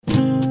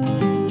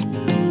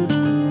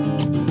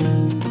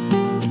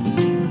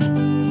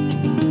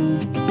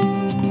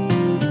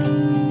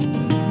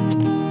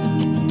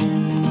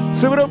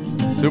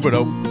Super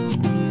dope.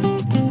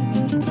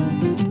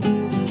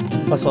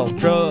 Plus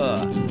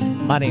Ultra.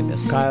 My name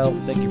is Kyle.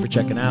 Thank you for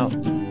checking out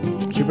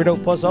Super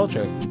Dope Plus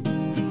Ultra.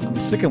 I'm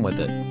sticking with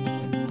it.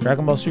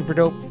 Dragon Ball Super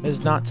Dope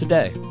is not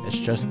today. It's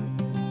just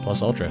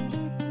Plus Ultra.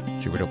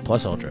 Super Dope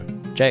Plus Ultra.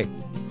 Jay,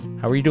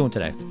 how are you doing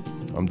today?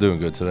 I'm doing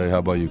good today. How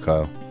about you,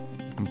 Kyle?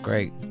 I'm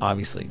great.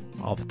 Obviously,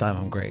 all the time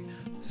I'm great.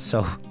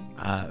 So,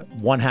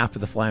 one half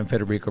of the Flying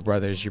Federico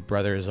brothers, your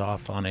brother is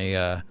off on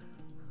a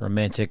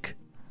romantic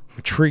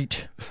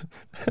retreat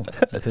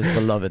with his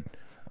beloved.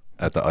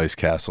 At the ice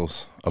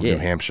castles of New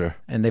Hampshire.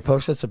 And they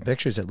posted some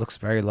pictures. It looks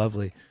very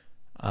lovely.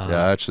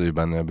 Yeah, I actually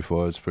been there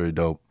before. It's pretty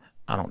dope.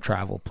 I don't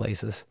travel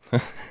places,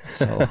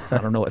 so I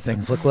don't know what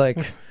things look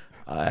like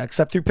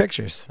except through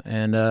pictures.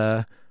 And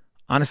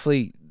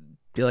honestly,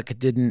 feel like it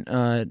didn't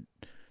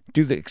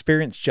do the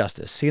experience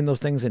justice. Seeing those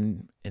things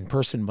in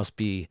person must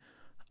be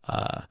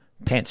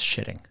pants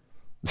shitting.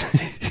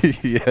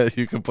 Yeah,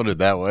 you can put it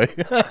that way.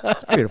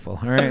 It's beautiful.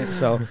 All right,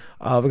 so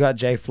we got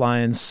Jay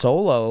flying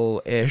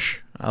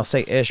solo-ish. I'll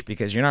say ish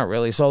because you're not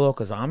really solo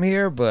because I'm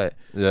here, but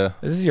Yeah,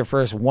 this is your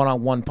first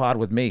one-on-one pod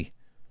with me.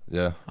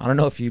 yeah. I don't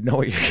know if you know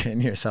what you're getting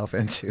yourself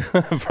into.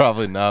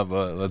 Probably not,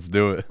 but let's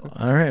do it.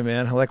 All right,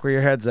 man. I like where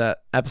your head's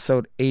at.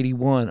 Episode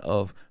 81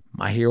 of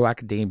My Hero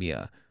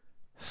Academia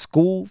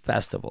School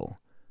Festival.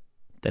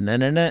 That's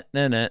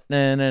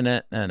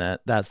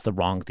the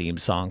wrong theme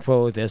song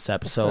for this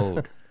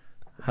episode.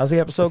 How's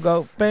the episode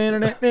go?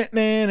 That's what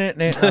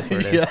it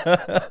is.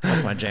 Yeah.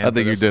 That's my jam. I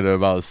think you did it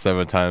about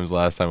 7 times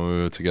last time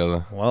we were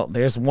together. Well,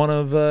 there's one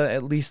of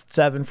at least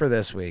 7 for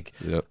this week.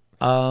 Yep.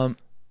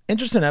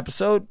 Interesting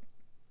episode.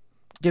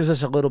 Gives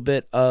us a little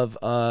bit of,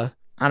 I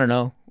don't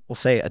know, we'll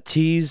say a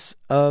tease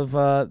of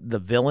the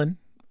villain,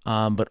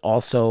 but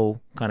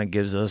also kind of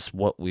gives us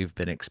what we've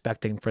been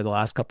expecting for the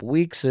last couple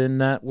weeks, in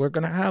that we're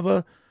going to have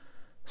a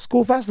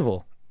school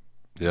festival.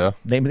 Yeah.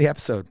 Name of the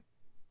episode,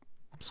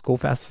 School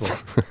Festival.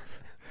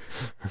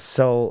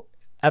 So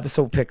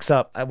episode picks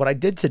up. What I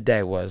did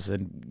today was,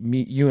 and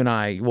you and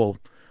I, well,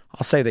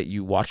 I'll say that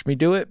you watched me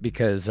do it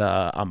because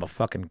I'm a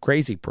fucking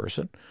crazy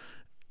person.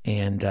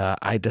 And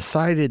I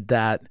decided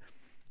that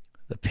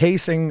the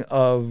pacing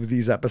of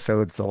these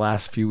episodes the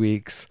last few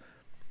weeks,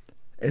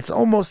 it's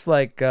almost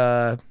like,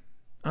 I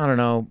don't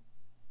know,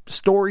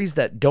 stories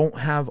that don't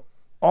have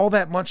all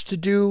that much to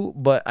do,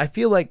 but I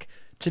feel like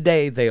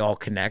today they all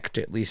connect,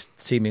 at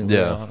least seemingly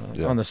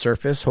on the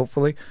surface,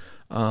 hopefully.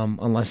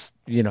 Unless,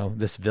 you know,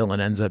 this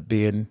villain ends up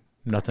being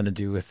nothing to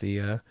do with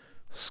the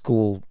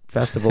school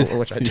festival,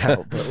 which I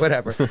doubt, but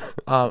whatever.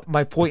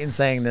 My point in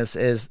saying this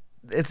is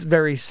it's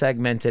very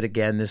segmented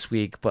again this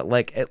week, but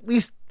like at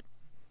least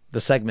the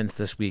segments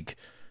this week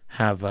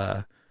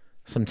have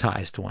some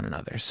ties to one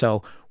another.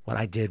 So what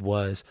I did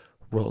was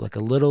wrote like a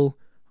little,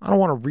 I don't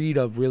want to read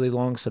a really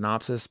long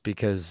synopsis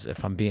because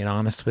if I'm being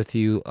honest with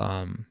you,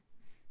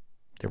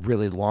 they're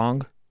really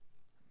long.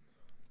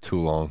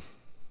 Too long.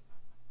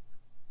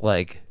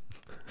 Like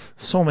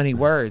so many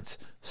words.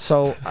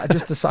 So I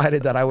just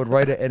decided that I would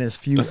write it in as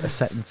few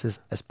sentences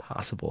as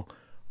possible.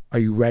 Are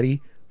you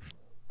ready?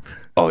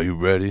 Are you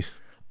ready?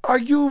 Are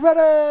you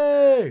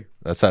ready?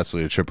 That's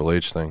actually a Triple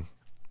H thing.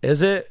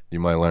 Is it? You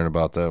might learn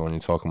about that when you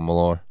talk with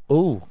Malor.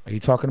 Ooh, are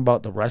you talking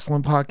about the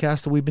wrestling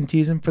podcast that we've been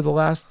teasing for the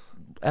last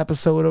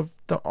episode of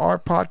our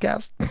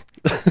podcast?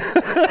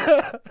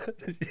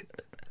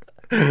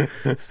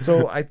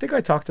 So I think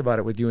I talked about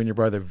it with you and your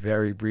brother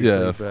very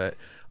briefly, but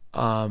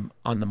on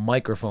the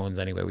microphones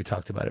anyway, we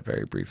talked about it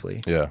very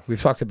briefly. Yeah.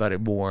 We've talked about it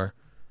more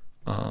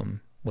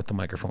with the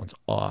microphones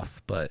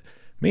off, but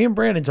me and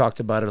Brandon talked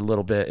about it a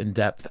little bit in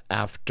depth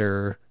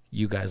after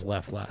you guys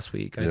left last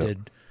week. I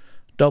did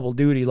double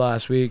duty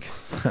last week.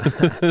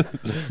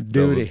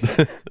 Duty.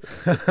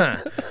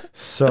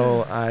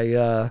 So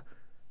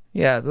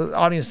the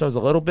audience knows a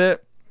little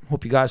bit.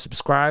 Hope you guys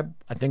subscribe.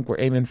 I think we're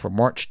aiming for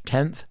March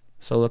 10th.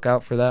 So look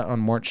out for that on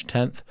March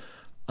 10th.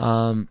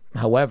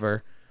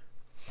 However,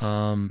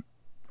 I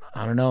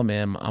don't know,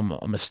 man.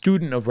 I'm a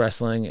student of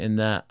wrestling in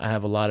that I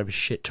have a lot of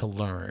shit to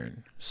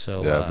learn.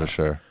 So Yeah, for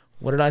sure.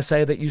 What did I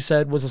say that you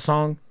said was a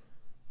song?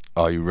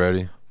 Are you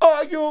ready?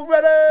 Are you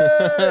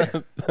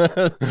ready?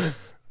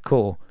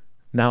 Cool.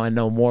 Now I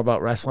know more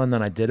about wrestling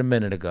than I did a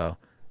minute ago.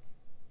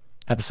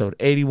 Episode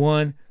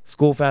 81,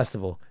 School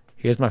Festival.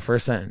 Here's my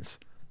first sentence.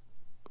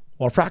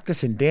 While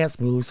practicing dance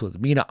moves with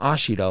Mina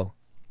Ashido,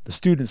 the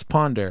students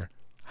ponder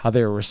how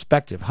their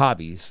respective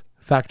hobbies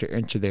factor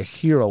into their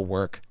hero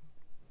work,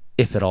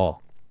 if at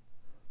all.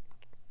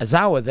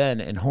 Azawa then,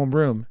 in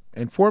homeroom,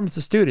 informs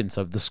the students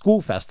of the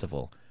school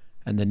festival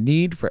and the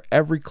need for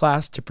every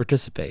class to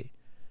participate.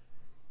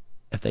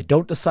 If they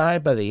don't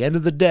decide by the end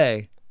of the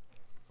day,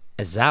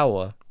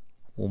 Azawa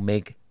will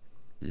make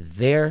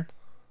their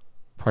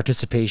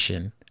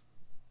participation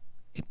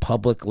a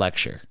public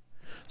lecture.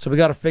 So we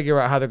got to figure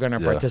out how they're going to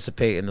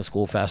participate in the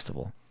school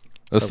festival.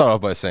 Let's start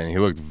off by saying he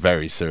looked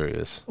very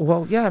serious.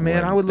 Well, yeah,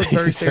 man, I would look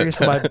very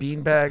serious in my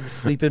beanbag,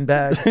 sleeping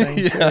bag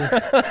thing, too.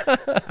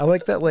 I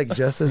like that, like,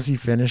 just as he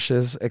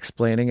finishes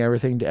explaining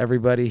everything to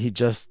everybody, he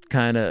just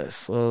kind of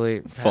slowly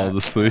Falls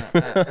asleep.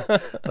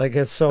 like,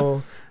 it's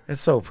so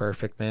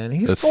perfect, man.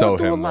 He's That's going so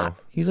through him, a lot.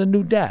 though. He's a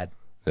new dad.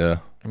 Yeah.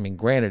 I mean,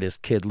 granted, his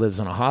kid lives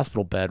in a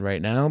hospital bed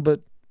right now,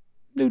 but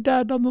new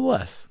dad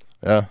nonetheless.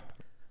 Yeah.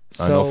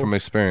 So, I know from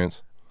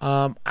experience.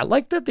 I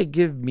like that they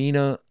give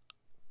Mina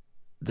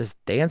this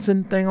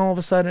dancing thing all of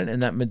a sudden,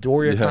 and that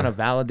Midoriya kind of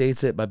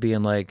validates it by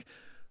being like,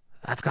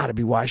 that's got to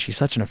be why she's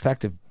such an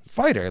effective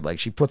fighter. Like,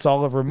 she puts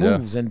all of her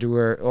moves into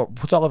her, or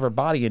puts all of her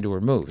body into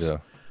her moves. Yeah.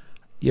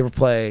 You ever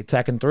play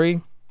Tekken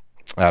 3?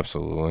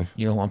 Absolutely.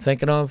 You know who I'm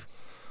thinking of?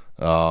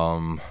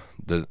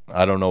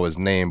 I don't know his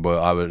name,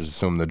 but I would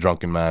assume the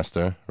Drunken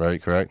Master,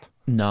 right? Correct?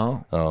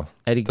 No. Oh.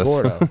 Eddie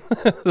Gordo.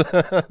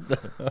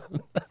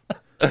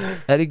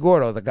 Eddie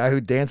Gordo, the guy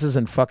who dances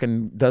and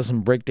fucking does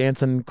some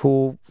breakdancing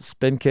cool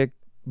spin kick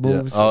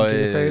moves into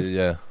your face.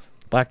 Yeah.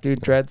 Black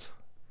dude, dreads.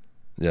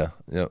 Yeah.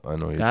 Yeah. I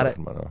know what you're Got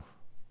talking about now.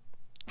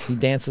 He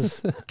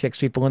dances, kicks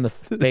people in the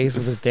face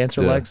with his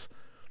dancer legs.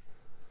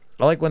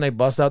 I like when they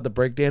bust out the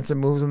breakdancing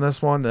moves in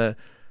this one.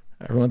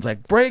 Everyone's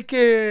like, break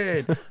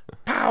it!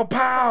 Pow,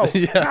 pow!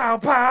 Pow,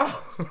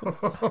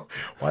 pow!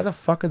 Why the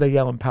fuck are they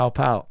yelling pow,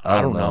 pow?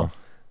 I don't know.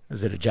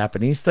 Is it a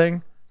Japanese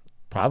thing?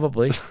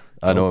 Probably.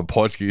 I know in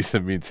Portuguese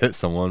it means hit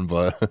someone,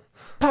 but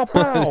Pow,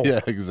 pow! yeah,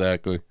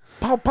 exactly.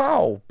 Pow,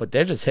 pow! But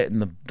they're just hitting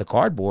the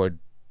cardboard,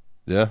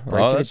 Yeah,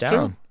 breaking it that's down,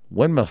 true.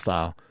 windmill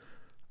style.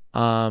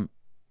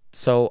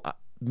 So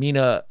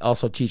Mina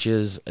also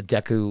teaches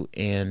Deku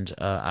and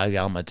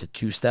Aoyama to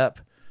two-step.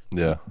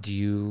 Yeah, Do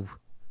you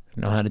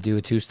know how to do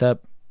a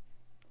two-step?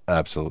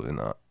 absolutely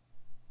not.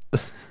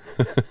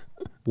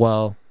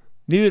 Well,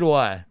 neither do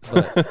I.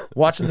 But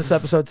watching this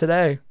episode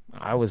today,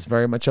 I was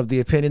very much of the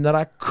opinion that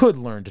I could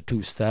learn to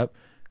two-step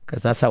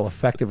because that's how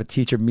effective a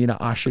teacher Mina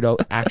Ashido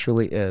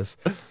actually is.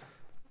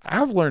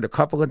 I've learned a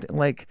couple of,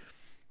 like,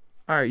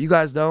 all right, you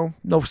guys know,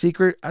 no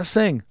secret, I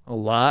sing a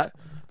lot.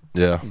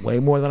 Yeah, Way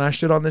more than I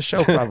should on this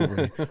show,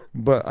 probably.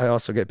 But I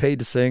also get paid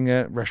to sing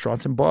at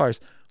restaurants and bars.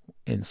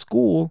 In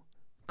school,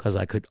 because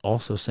I could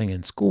also sing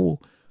in school,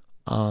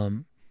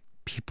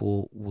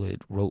 people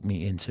would rope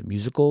me into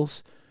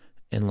musicals.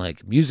 And,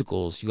 like,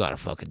 musicals, you gotta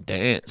fucking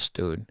dance,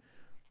 dude.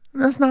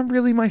 And that's not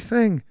really my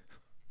thing.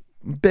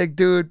 Big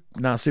dude,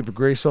 not super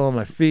graceful on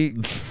my feet.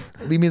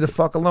 Leave me the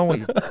fuck alone with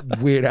your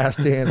weird ass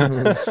dance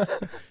moves.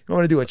 You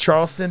want to do a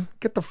Charleston?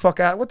 Get the fuck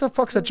out. What the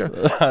fuck's a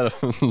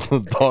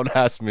Charleston? don't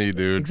ask me,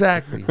 dude.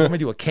 Exactly. You want me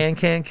to do a can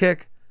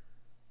kick?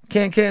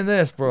 Can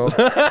this, bro.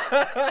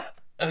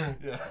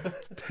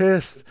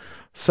 Pissed.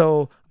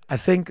 So I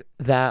think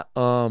that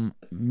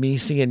me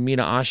seeing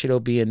Mina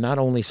Ashido being not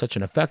only such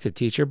an effective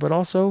teacher, but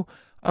also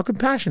a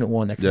compassionate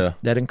one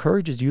that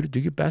encourages you to do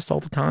your best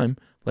all the time,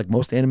 like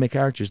most anime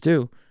characters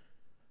do.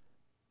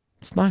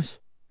 It's nice.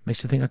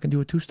 Makes you think I can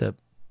do a two-step.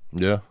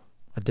 Yeah,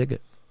 I dig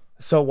it.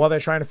 So while they're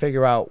trying to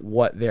figure out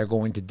what they're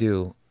going to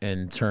do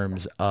in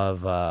terms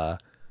of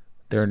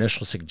their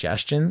initial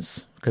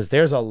suggestions, because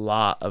there's a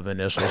lot of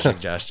initial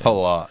suggestions. a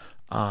lot.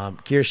 Denki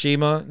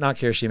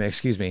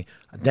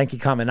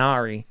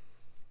Kaminari,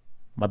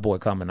 my boy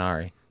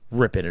Kaminari,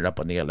 ripping it up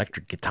on the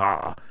electric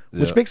guitar,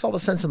 which makes all the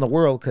sense in the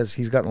world because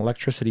he's got an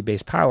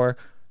electricity-based power.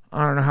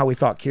 I don't know how we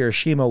thought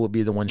Kirishima would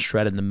be the one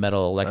shredding the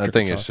metal electric I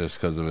think guitar. it's just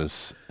because of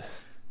his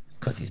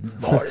Because he's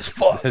hard as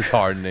fuck. his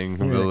hardening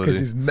ability. Because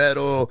he's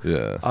metal.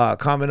 Yeah.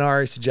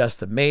 Kaminari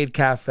suggests a maid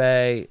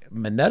cafe.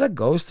 Mineta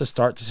goes to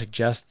start to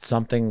suggest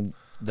something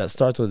that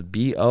starts with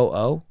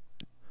B-O-O.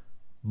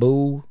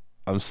 Boo.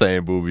 I'm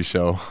saying booby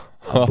show.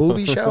 A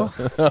booby show?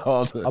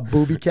 A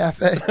booby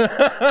cafe?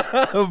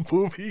 A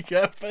booby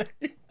cafe.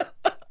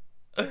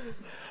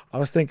 I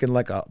was thinking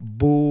like a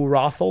boo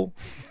brothel.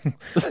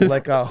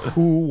 Like a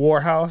who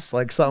warhouse.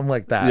 Like something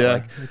like that. Yeah,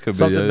 Like it could be,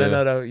 something yeah.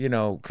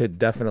 Mineta, could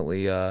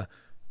definitely,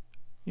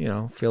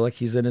 feel like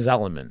he's in his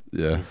element.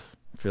 Yeah.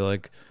 Feel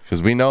like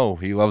Because we know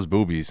he loves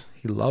boobies.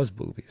 he loves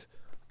boobies.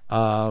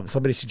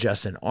 Somebody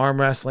suggests an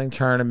arm wrestling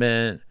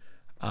tournament.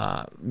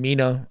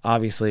 Mina,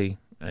 obviously,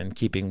 in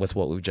keeping with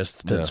what we've just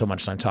spent so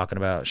much time talking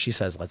about, she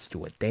says, let's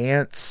do a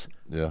dance.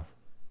 Yeah.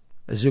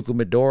 Izuku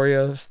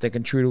Midoriya,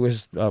 sticking true to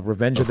his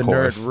Revenge of the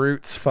course. Nerd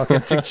roots,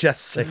 fucking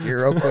suggests a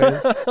hero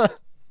quiz.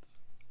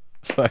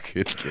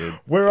 Fucking kid.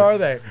 Where are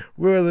they?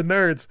 Where are the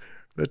nerds?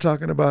 They're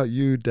talking about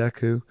you,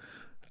 Deku.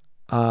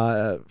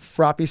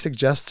 Froppy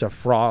suggests a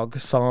frog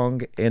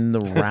song in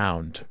the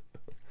round.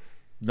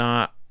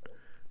 Not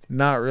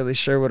really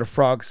sure what a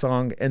frog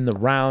song in the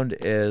round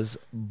is,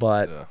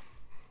 but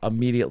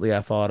immediately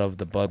I thought of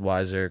the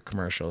Budweiser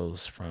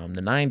commercials from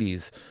the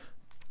 90s.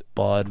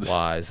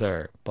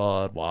 Budweiser.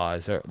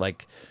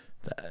 Like,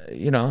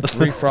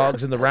 three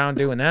frogs in the round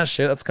doing that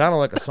shit. That's kind of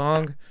like a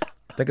song.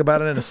 Think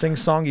about it in a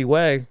sing-songy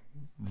way.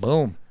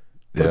 Boom.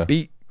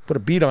 Put a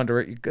beat under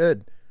it. You're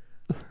good.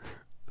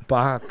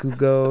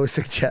 Bakugo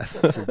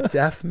suggests a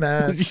death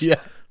match. Yeah.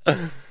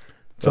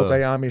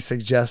 Tokayami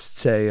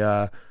suggests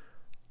a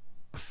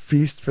a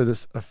feast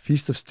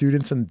of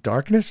students in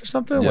darkness or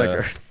something.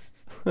 Yeah.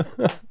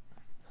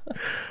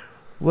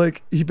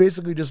 Like he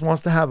basically just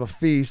wants to have a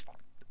feast,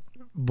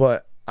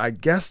 but I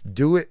guess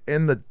do it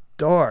in the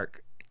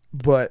dark.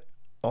 But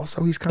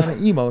also he's kind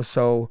of emo,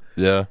 so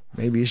Yeah.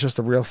 maybe it's just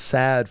a real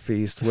sad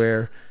feast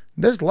where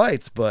there's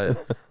lights, but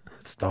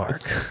it's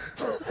dark.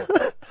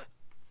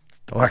 It's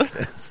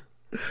darkness.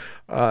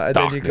 And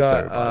then you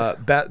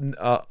Darkness,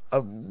 got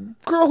a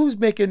girl who's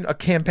making a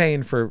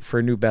campaign for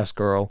a new best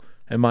girl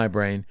in my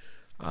brain.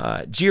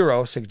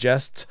 Jiro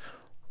suggests,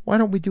 why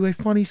don't we do a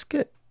funny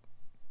skit?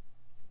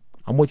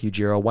 I'm with you,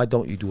 Jiro. Why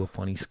don't you do a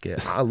funny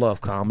skit? I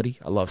love comedy.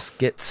 I love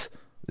skits.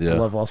 Yeah. I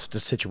love also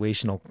just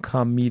situational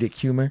comedic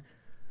humor.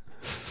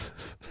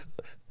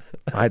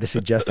 I had to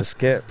suggest a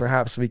skit.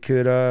 Perhaps we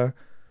could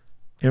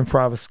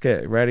improv a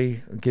skit.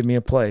 Ready? Give me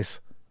a place.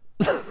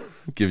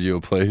 Give you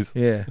a place.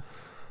 Yeah.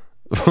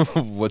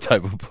 What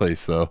type of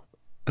place though?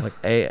 Like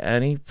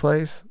any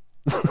place?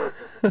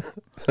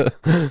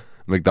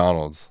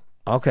 McDonald's.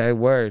 Okay,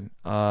 word.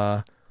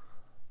 And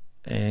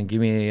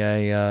give me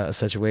a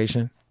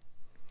situation.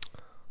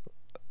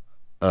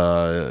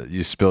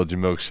 You spilled your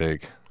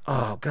milkshake.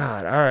 Oh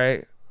God! All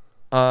right.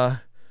 All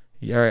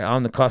right.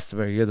 I'm the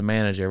customer. You're the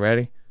manager.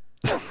 Ready?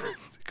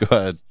 Go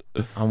ahead.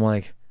 I'm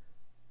like,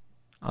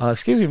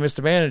 excuse me,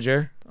 Mr.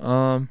 Manager.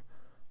 I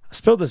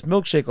spilled this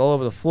milkshake all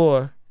over the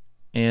floor,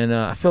 and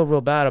I feel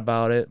real bad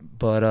about it.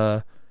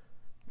 But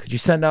could you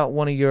send out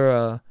one of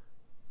your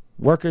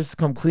workers to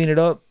come clean it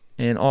up?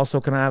 And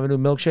also, can I have a new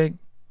milkshake,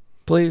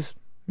 please,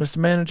 Mr.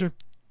 Manager?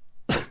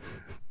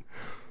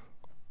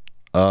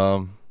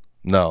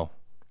 No.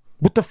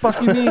 What the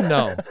fuck you mean,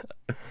 no?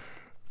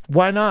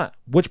 Why not?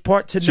 Which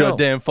part to It's know? your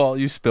damn fault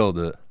you spilled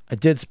it. I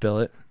did spill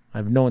it. I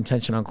have no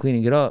intention on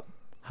cleaning it up.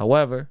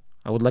 However,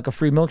 I would like a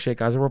free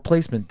milkshake as a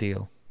replacement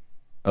deal.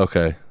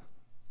 Okay.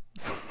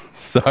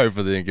 Sorry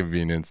for the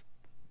inconvenience.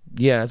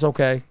 Yeah, it's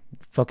okay.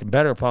 Fucking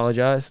better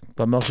apologize.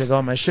 But milkshake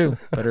on my shoe.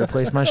 Better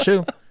replace my shoe.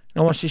 You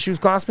know how much these shoes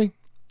cost me?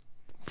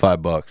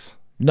 $5.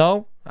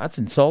 No, that's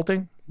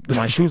insulting. Do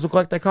my shoes look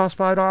like they cost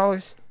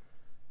 $5?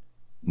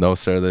 No,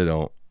 sir, they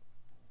don't.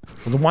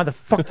 Well, then why the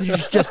fuck did you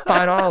suggest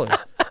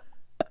 $5?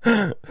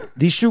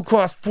 These shoes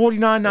cost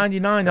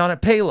 $49.99 down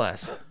at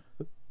Payless.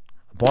 I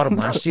bought them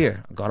last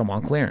year. I got them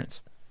on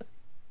clearance.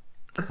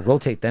 I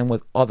rotate them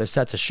with other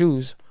sets of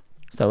shoes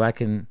so I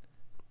can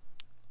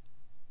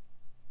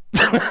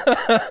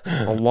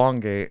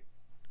elongate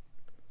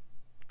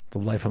the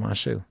life of my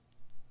shoe.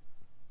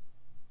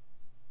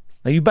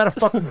 Now you better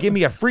fucking give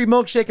me a free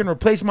milkshake and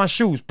replace my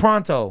shoes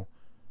pronto,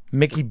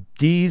 Mickey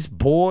D's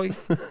boy.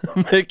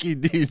 Mickey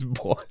D's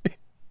boy.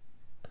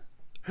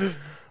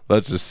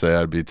 Let's just say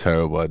I'd be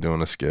terrible at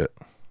doing a skit.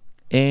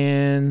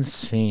 And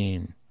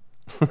scene.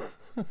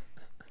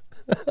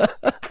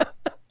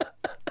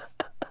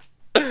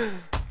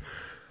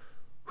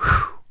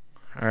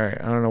 All right,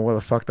 I don't know where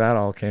the fuck that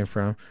all came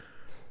from.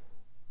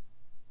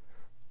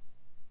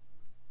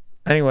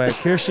 Anyway,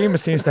 Kirishima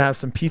seems to have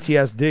some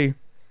PTSD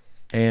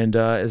and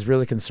is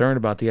really concerned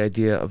about the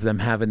idea of them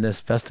having this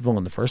festival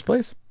in the first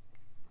place.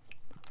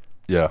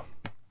 Yeah.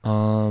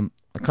 I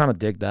kind of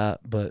dig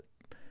that, but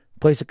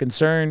place of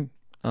concern,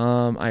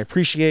 I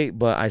appreciate,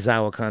 but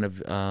Aizawa kind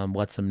of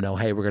lets them know,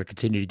 hey, we're going to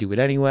continue to do it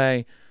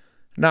anyway.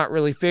 Not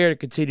really fair to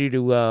continue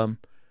to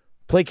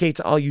placate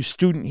to all you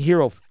student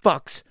hero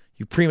fucks,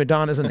 you prima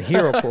donnas in the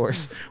hero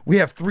course. We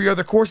have 3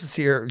 other courses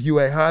here,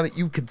 UA that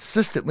you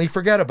consistently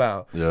forget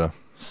about. Yeah.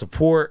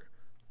 Support,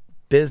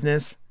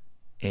 business,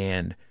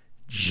 and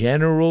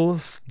general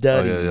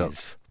studies. yeah.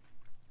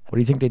 What do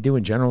you think they do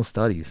in general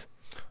studies?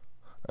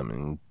 I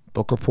mean,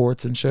 Book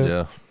reports and shit?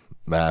 yeah.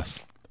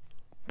 Math.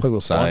 Play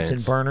with Science.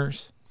 Bunsen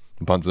burners?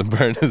 Bunsen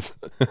burners.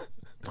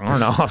 I don't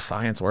know how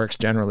science works,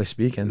 generally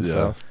speaking. Yeah.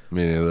 So,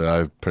 Me neither.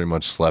 I pretty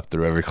much slept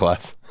through every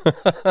class.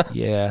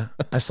 yeah,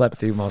 I slept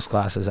through most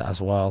classes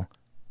as well.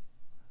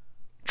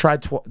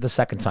 Tried the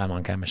second time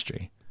on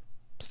chemistry.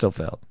 Still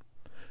failed.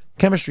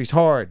 Chemistry's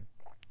hard.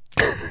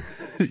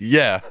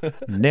 Yeah.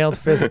 Nailed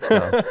physics,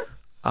 though.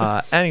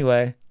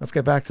 Anyway, let's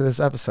get back to this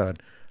episode.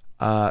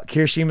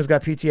 Kirishima's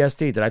got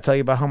PTSD. Did I tell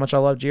you about how much I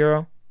love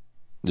Jiro?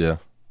 Yeah.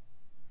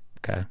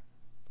 Okay.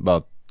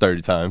 About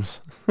 30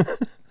 times.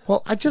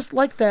 Well, I just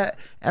like that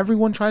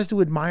everyone tries to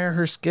admire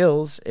her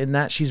skills in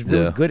that she's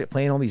really Yeah. good at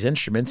playing all these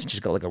instruments and she's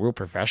got like a real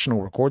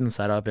professional recording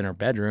setup in her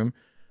bedroom.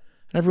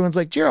 And everyone's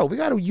like, Jiro, we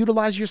got to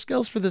utilize your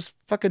skills for this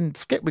fucking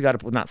skit we got to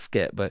put, not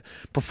skit, but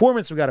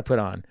performance we got to put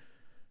on.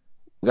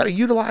 We got to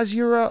utilize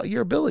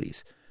your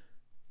abilities.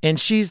 And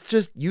she's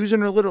just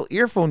using her little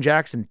earphone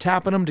jacks and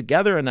tapping them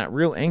together in that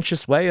real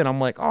anxious way. And I'm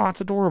like, oh,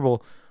 it's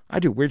adorable. I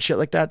do weird shit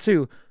like that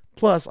too.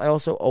 Plus, I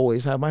also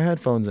always have my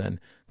headphones in.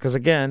 Because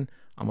again,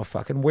 I'm a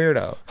fucking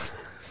weirdo.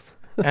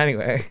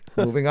 Anyway,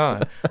 moving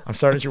on. I'm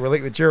starting to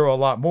relate with Jiro a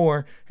lot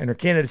more. And her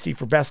candidacy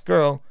for best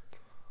girl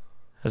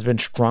has been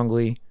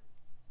strongly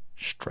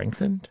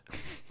strengthened.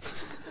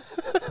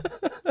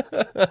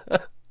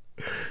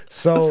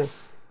 So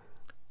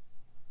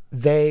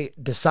they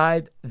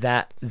decide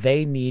that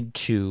they need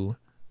to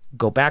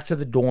go back to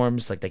the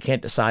dorms. Like, they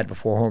can't decide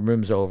before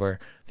homeroom's over.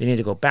 They need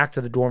to go back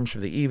to the dorms for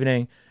the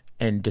evening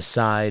and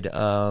decide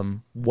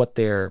what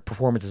their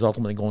performance is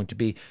ultimately going to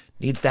be.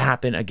 Needs to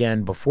happen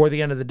again before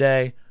the end of the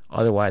day.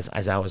 Otherwise,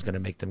 Aizawa's going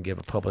to make them give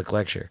a public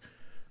lecture.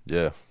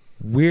 Yeah.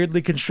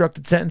 Weirdly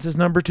constructed sentences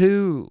number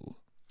 2.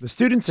 The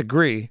students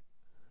agree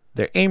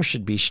their aim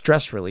should be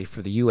stress relief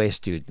for the UA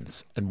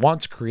students and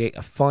want to create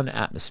a fun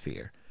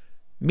atmosphere.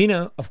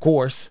 Mina, of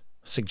course,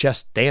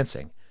 suggests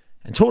dancing,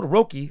 and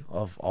Todoroki,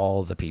 of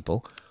all the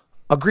people,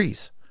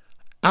 agrees.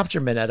 After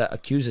Mineta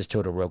accuses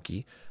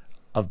Todoroki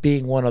of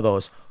being one of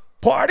those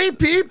party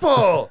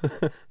people,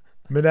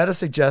 Mineta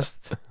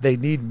suggests they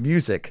need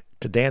music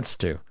to dance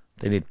to.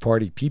 They need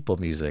party people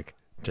music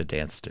to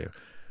dance to.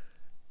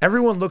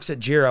 Everyone looks at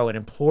Jiro and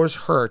implores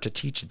her to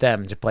teach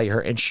them to play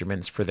her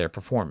instruments for their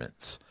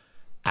performance.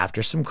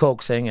 After some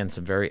coaxing and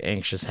some very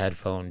anxious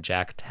headphone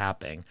jack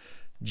tapping,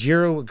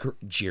 Jiro agrees,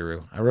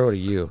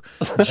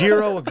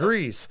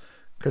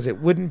 because it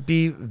wouldn't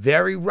be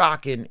very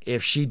rockin'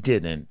 if she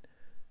didn't.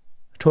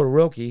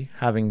 Todoroki,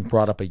 having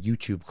brought up a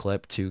YouTube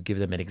clip to give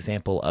them an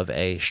example of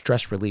a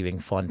stress-relieving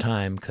fun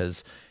time,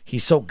 because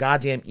he's so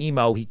goddamn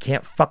emo, he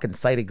can't fucking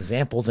cite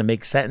examples and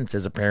make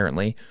sentences,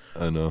 apparently.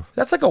 I know.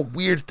 That's like a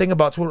weird thing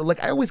about Todoroki.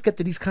 Like, I always get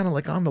that he's kind of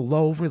like on the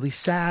low, really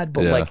sad,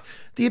 but like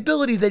the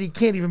ability that he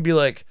can't even be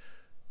like,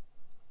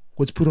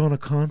 let's put on a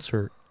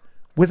concert,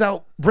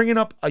 without bringing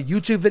up a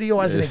YouTube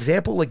video as an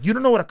example. Like, you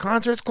don't know what a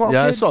concert's called,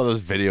 Yeah, kid? I saw this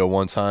video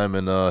one time,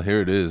 and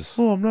here it is.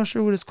 Oh, I'm not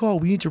sure what it's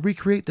called. We need to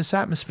recreate this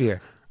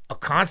atmosphere. A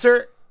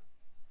concert?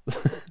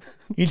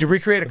 You need to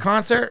recreate a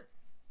concert?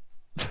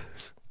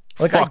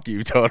 Like, Fuck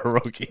you,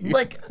 Todoroki.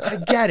 Like, I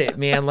get it,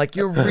 man. Like,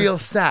 you're real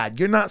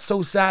sad. You're not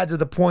so sad to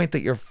the point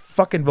that your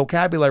fucking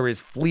vocabulary is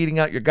fleeting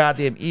out your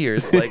goddamn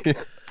ears. Like,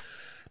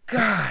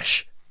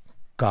 gosh.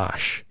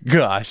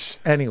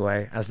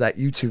 Anyway, as that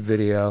YouTube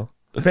video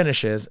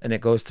finishes and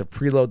it goes to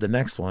preload the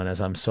next one, as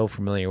I'm so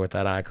familiar with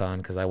that icon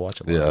because I watch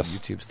a lot of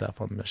YouTube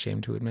stuff, I'm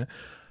ashamed to admit,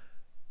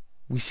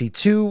 we see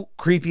 2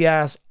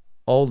 creepy-ass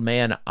old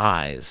man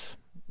eyes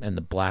and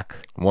the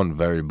black. One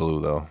very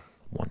blue, though.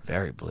 One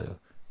very blue,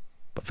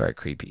 but very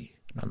creepy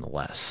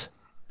nonetheless.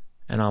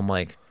 And I'm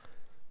like,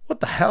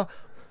 what the hell?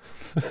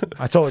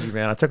 I told you,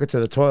 man, I took it to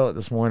the toilet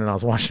this morning and I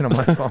was watching on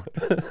my phone.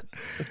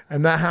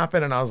 And that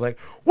happened and I was like,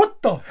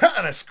 what the hell?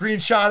 And I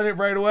screenshotted it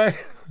right away.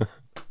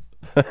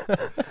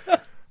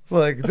 It's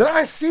like, did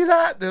I see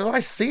that? Did I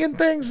seeing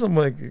things? I'm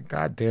like,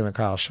 God damn it,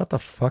 Kyle, shut the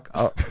fuck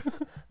up.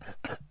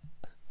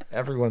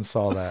 Everyone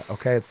saw that,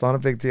 okay? It's not a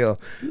big deal.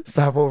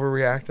 Stop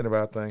overreacting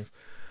about things.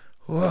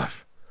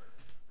 Woof.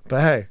 But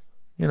hey,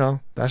 you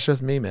know, that's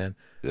just me, man.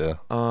 Yeah.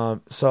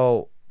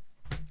 So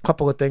a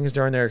couple of things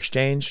during their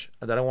exchange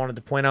that I wanted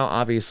to point out.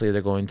 Obviously,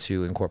 they're going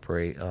to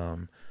incorporate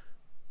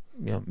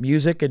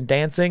music and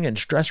dancing and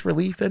stress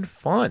relief and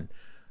fun.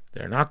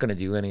 They're not going to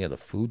do any of the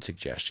food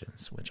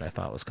suggestions, which I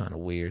thought was kind of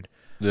weird.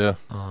 Yeah.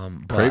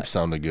 Crepes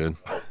sounded good.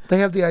 They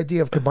have the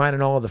idea of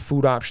combining all of the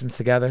food options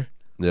together.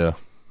 Yeah.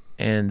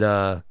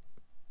 And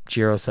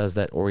Jiro says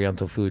that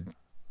Oriental food,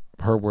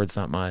 her words,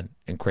 not mine,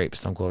 and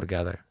crepes don't go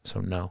together. So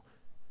no.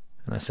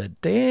 And I said,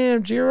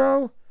 damn,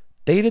 Jiro,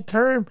 dated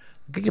term.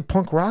 Get your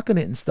punk rocking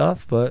it and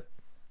stuff, but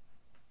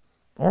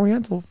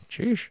Oriental,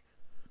 sheesh.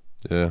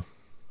 Yeah.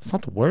 It's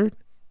not the word.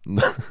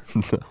 No.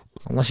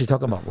 Unless you're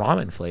talking about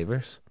ramen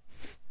flavors.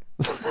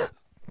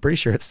 Pretty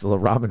sure it's still a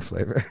ramen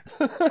flavor.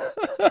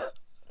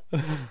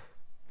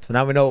 So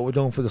now we know what we're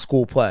doing for the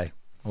school play,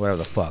 or whatever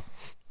the fuck.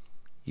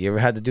 You ever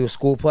had to do a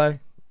school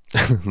play?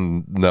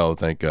 No,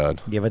 thank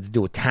God. You ever had to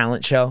do a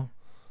talent show?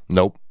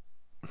 Nope.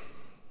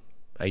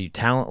 Are you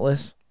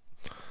talentless?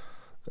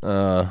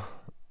 I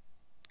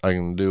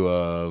can do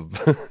a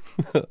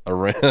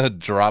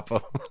drop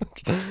of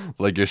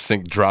like your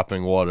sink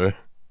dropping water.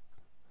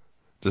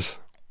 Just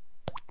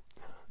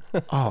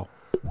Oh.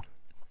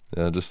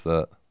 Yeah, just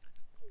that.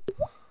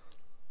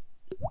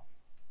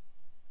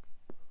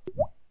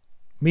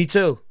 Me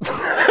too.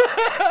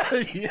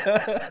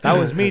 Yeah. That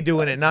was me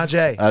doing it, not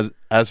Jay.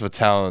 As for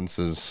talents,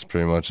 is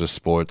pretty much just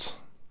sports.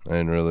 I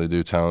didn't really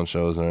do talent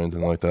shows or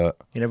anything like that.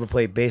 You never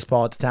played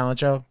baseball at the talent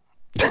show?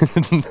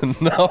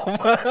 No.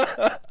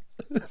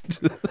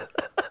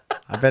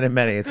 I've been in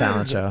many a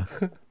talent show,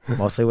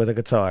 mostly with a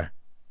guitar.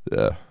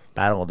 Yeah.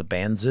 Battle of the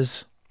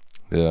Bandses.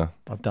 Yeah.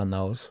 I've done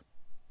those.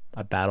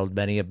 I battled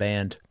many a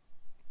band.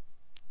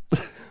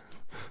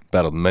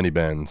 Battled many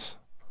bands.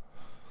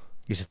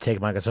 Used to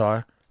take my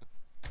guitar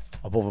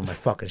up over my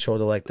fucking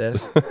shoulder like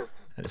this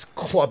and just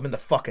club him in the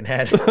fucking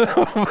head.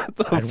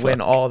 I'd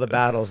win all the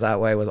battles that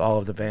way with all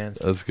of the bands.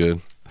 That's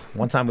good.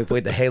 One time we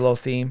played the Halo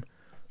theme.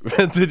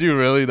 Did you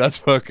really? That's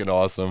fucking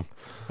awesome.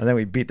 And then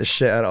we beat the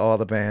shit out of all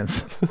the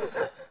bands.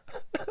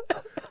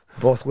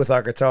 Both with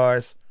our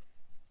guitars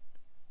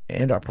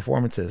and our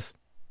performances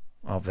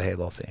of the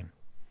Halo theme.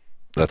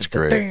 That's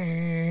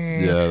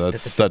great. Yeah,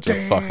 that's such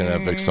a fucking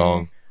epic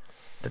song.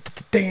 It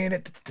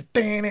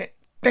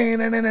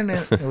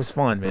was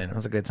fun, man. It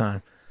was a good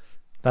time.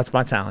 That's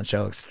my talent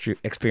show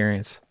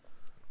experience.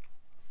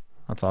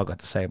 That's all I got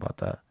to say about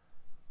that.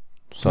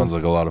 Sounds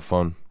like a lot of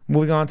fun.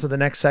 moving on to the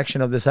next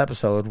section of this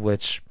episode,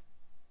 which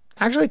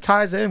actually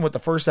ties in with the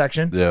first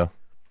section, Yeah.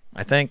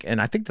 I think. And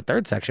I think the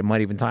third section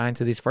might even tie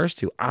into these first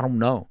two. I don't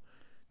know.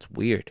 It's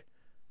weird.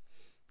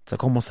 It's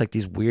like almost like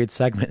these weird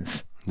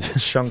segments.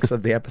 Chunks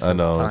of the episodes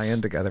know. tie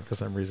in together for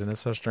some reason.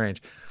 It's so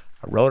strange.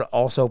 I wrote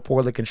also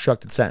poorly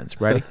constructed sentence.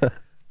 Ready?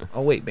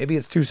 Oh, wait. Maybe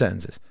it's two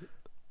sentences.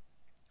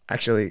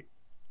 Actually,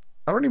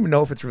 I don't even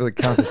know if it's really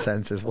counts as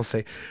sentences. We'll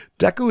say,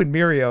 Deku and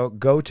Mirio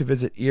go to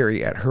visit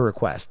Eri at her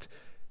request.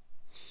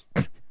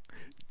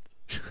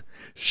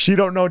 She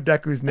don't know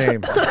Deku's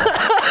name.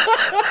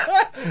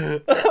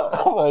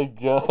 Oh my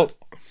god.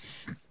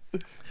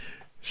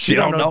 She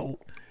don't know.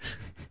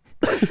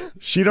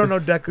 She don't know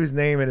Deku's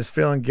name and is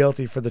feeling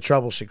guilty for the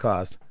trouble she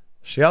caused.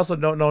 She also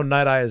don't know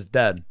Night Eye is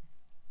dead.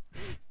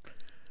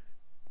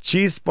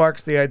 Cheese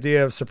sparks the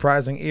idea of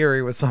surprising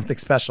Eri with something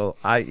special,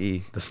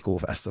 i.e. the school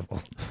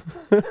festival.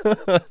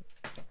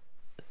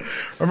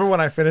 Remember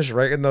when I finished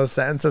writing those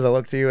sentences, I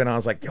looked at you and I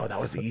was like, yo, that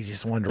was the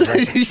easiest one to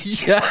write.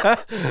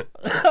 Yeah.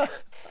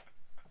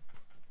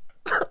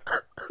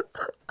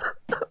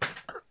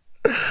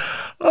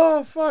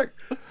 Oh, fuck.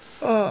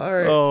 Oh, all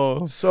right.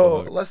 Oh.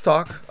 So fuck. let's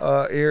talk,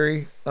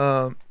 Eri.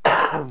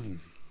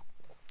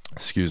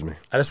 Excuse me.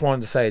 I just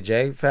wanted to say,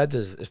 Jay Feds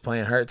is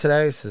playing hurt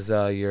today. This is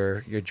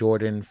your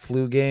Jordan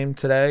flu game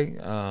today.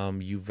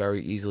 You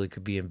very easily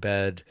could be in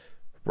bed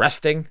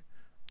resting,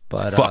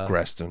 but Fuck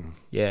resting.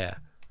 yeah,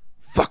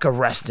 fuck a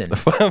resting,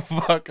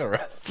 Fuck a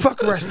rest.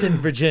 fuck resting,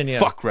 Virginia.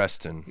 Fuck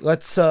resting.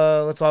 Let's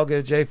all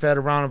give Jay Fed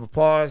a round of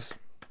applause.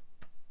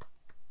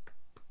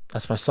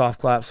 That's my soft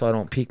clap, so I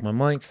don't peak my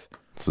mics.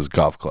 This is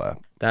golf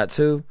clap. That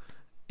too,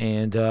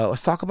 and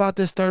let's talk about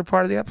this third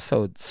part of the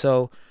episode.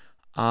 So,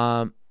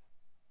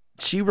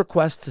 she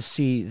requests to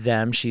see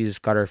them. She's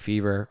got her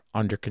fever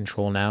under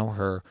control now.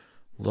 Her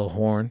little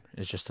horn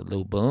is just a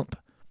little bump.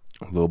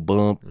 A little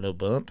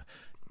bump.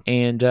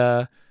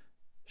 And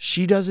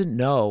she doesn't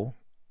know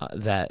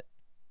that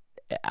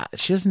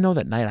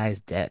Night Eye is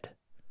dead.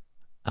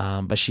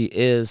 But she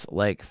is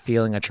like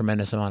feeling a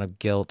tremendous amount of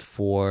guilt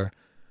for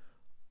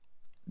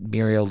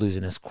Mirio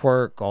losing his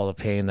quirk, all the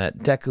pain that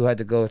Deku had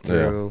to go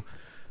through. Yeah.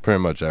 Pretty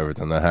much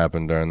everything that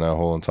happened during that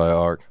whole entire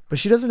arc. But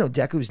she doesn't know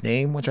Deku's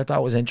name, which I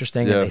thought was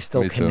interesting. Yeah, and they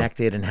still me too.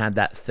 connected and had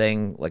that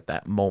thing, like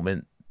that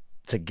moment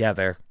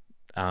together.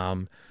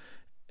 I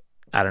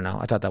don't know.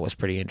 I thought that was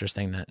pretty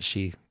interesting that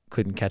she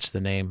couldn't catch the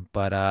name.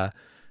 But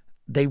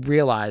they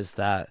realized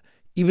that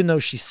even though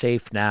she's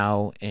safe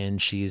now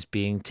and she's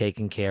being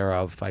taken care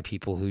of by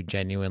people who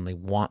genuinely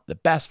want the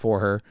best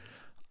for her,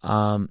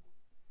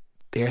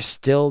 there's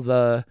still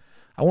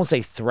I won't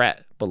say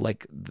threat, but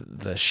like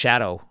the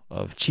shadow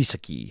of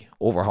Chisaki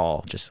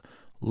overhaul just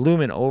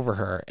looming over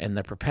her, and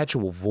the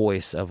perpetual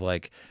voice of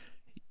like,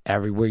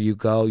 everywhere you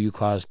go, you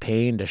cause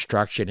pain,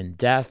 destruction, and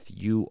death.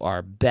 You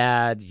are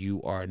bad.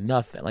 You are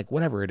nothing. Like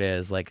whatever it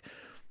is, like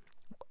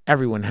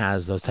everyone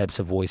has those types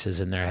of voices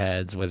in their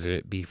heads, whether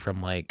it be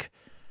from like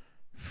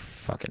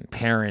fucking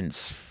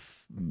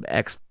parents,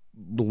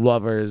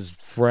 ex-lovers,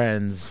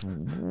 friends,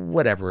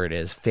 whatever it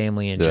is,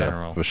 family in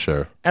general. For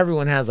sure.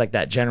 Everyone has like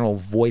that general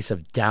voice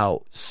of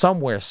doubt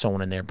somewhere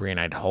sewn in their brain,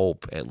 I'd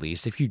hope, at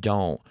least. If you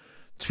don't,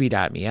 tweet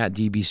at me at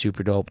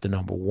DBSuperDope, the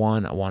number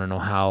 1. I want to know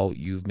how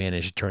you've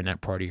managed to turn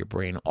that part of your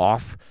brain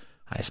off.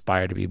 I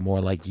aspire to be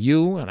more like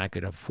you, and I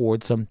could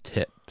afford some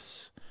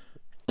tips.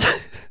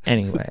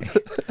 Anyway,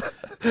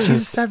 she's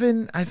a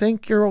 7, I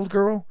think, year old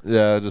girl.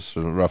 Yeah, just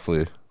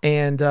roughly.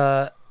 And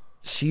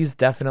she's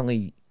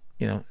definitely,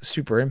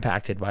 super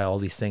impacted by all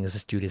these things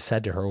this dude has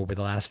said to her over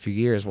the last few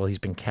years while he's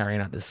been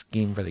carrying out this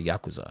scheme for the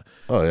Yakuza.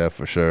 Oh, yeah,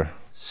 for sure.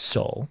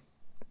 So,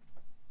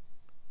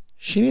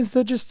 she needs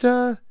to just,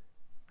 I'm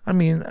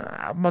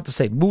about to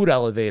say mood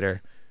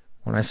elevator.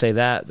 When I say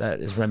that, that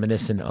is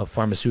reminiscent of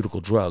pharmaceutical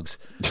drugs.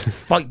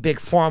 Fight big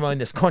pharma in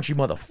this country,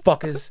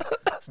 motherfuckers.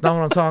 That's not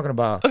what I'm talking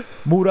about.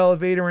 Mood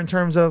elevator in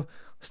terms of,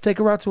 let's take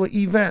her out to an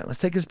event. Let's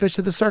take this bitch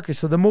to the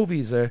circus or the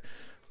movies or,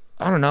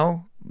 I don't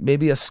know,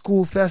 maybe a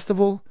school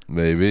festival.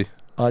 Maybe.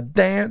 A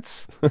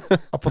dance,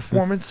 a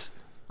performance,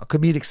 a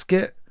comedic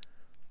skit.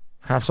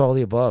 Perhaps all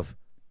the above.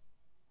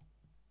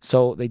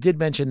 So they did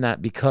mention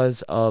that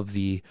because of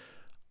the,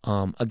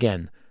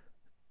 again,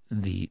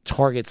 the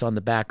targets on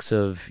the backs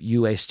of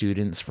UA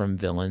students from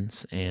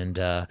villains, and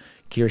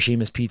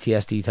Kirishima's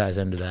PTSD ties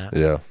into that.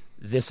 Yeah.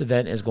 This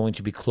event is going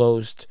to be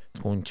closed.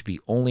 It's going to be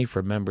only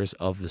for members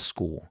of the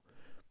school.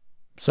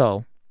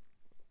 So,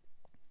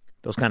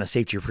 those kind of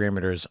safety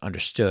perimeters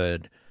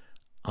understood.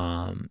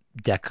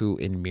 Deku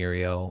and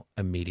Mirio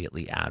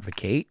immediately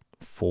advocate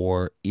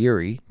for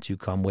Eri to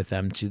come with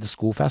them to the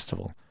school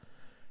festival.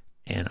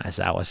 And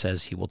Aizawa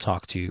says he will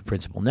talk to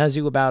Principal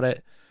Nezu about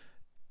it.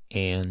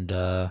 And,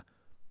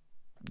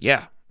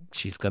 yeah,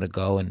 she's going to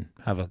go and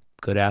have a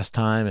good ass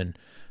time. And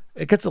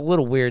it gets a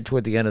little weird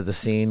toward the end of the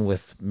scene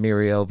with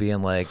Mirio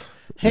being like,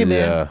 hey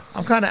man, Yeah.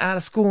 I'm kind of out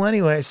of school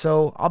anyway,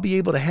 so I'll be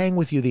able to hang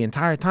with you the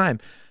entire time.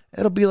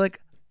 It'll be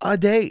like a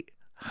date.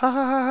 Ha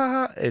ha ha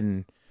ha ha.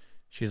 And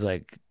she's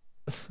like,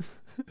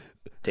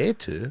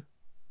 date? And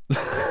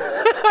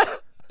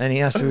he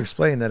has to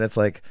explain that it's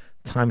like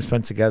time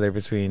spent together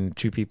between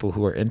two people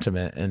who are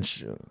intimate, and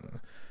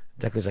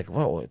Deku's like,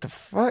 "Whoa, what the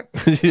fuck?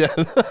 Yeah.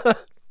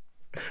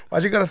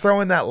 Why'd you gotta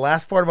throw in that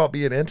last part about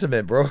being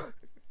intimate, bro?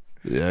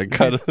 Yeah, it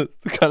kind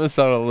of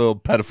sounded a little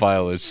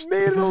pedophile-ish.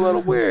 Made it a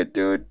little weird,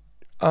 dude."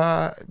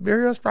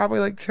 Muriel's probably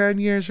like 10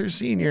 years her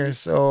senior,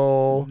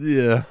 so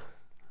Yeah.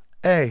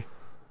 hey,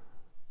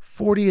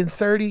 40 and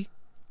 30,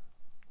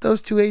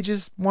 those two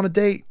ages want to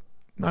date.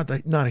 Not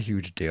a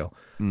huge deal.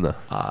 No.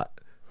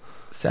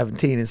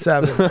 17 and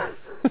 7.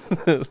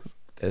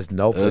 There's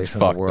no place in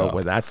the fucked world up.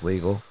 where that's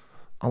legal.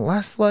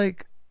 Unless,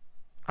 like,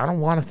 I don't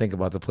want to think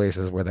about the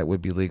places where that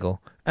would be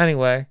legal.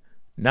 Anyway,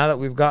 now that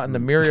we've gotten the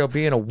Muriel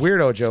being a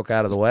weirdo joke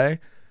out of the way,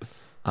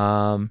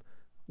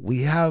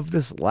 we have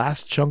this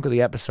last chunk of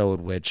the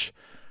episode, which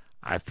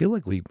I feel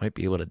like we might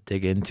be able to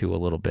dig into a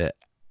little bit.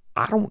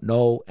 I don't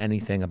know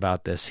anything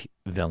about this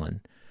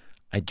villain.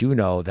 I do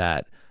know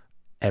that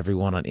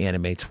everyone on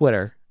anime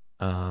Twitter,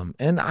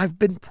 and I've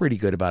been pretty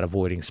good about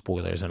avoiding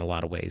spoilers in a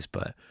lot of ways,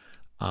 but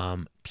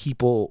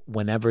people,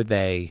 whenever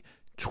they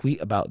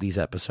tweet about these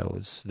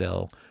episodes,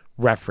 they'll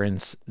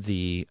reference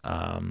the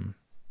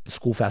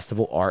school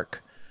festival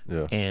arc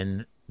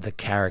and the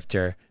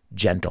character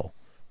Gentle.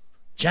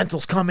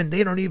 Gentle's coming.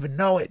 They don't even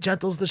know it.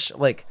 Gentle's the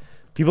like.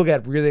 People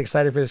get really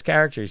excited for this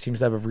character. He seems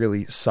to have a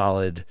really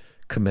solid,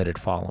 committed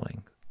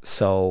following.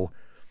 So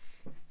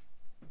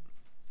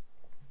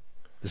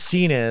the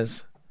scene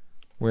is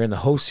we're in the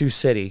Hosu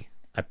City,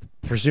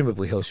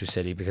 presumably Hosu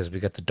City, because we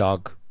got the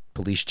dog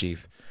police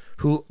chief,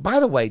 who, by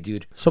the way,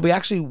 dude. So we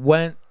actually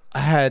went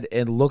ahead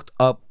and looked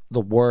up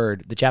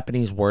the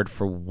Japanese word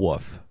for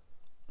wolf,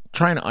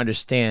 trying to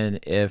understand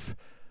if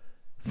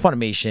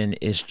Funimation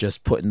is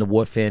just putting the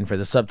wolf in for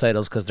the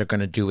subtitles because they're going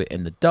to do it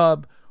in the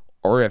dub,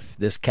 or if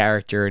this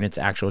character in its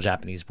actual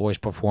Japanese voice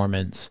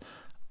performance,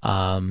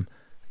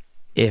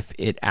 if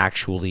it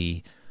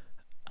actually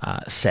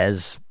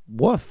says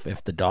woof,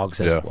 if the dog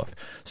says woof.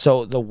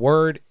 So the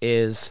word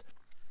is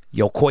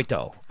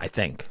yokoito, I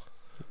think.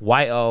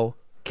 Yokoito.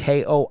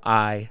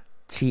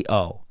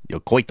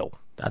 Yokoito.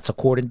 That's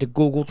according to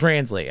Google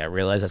Translate. I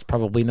realize that's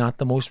probably not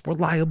the most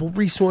reliable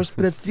resource,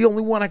 but it's the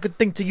only one I could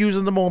think to use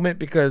in the moment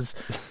because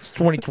it's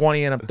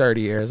 2020 and I'm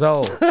 30 years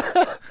old.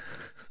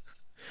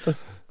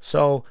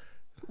 So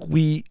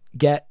we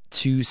get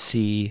to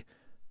see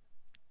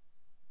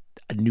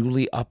a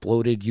newly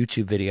uploaded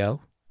YouTube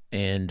video,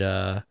 and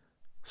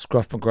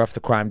Scruff McGruff,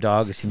 the crime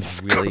dog, it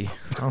seems really,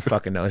 I don't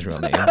fucking know his real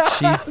name.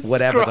 Chief,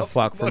 whatever the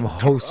fuck, from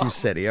Hosu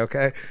City,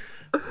 okay?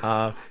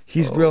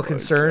 He's real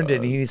concerned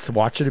and he needs to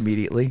watch it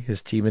immediately.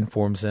 His team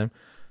informs him,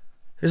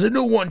 "There's a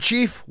new one,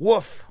 Chief.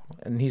 Woof."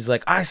 And he's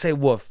like, "I say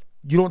woof.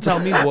 You don't tell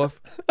me woof,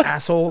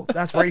 asshole.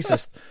 That's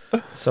racist."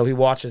 So he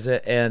watches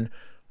it, and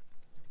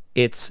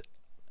it's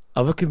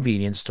of a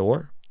convenience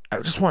store. I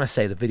just want to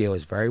say the video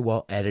is very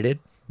well edited.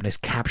 Nice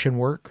caption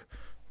work.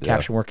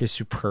 Caption work is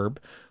superb.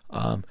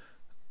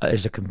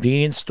 There's a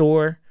convenience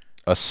store.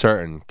 A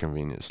certain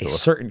convenience store. A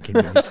certain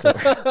convenience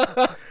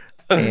store.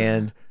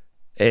 And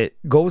it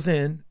goes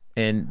in,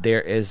 and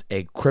there is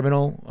a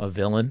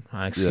villain.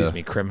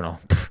 Criminal.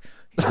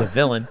 He's a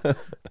villain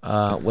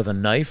with a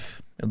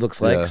knife. It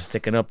looks like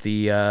sticking up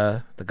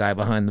the guy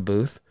behind the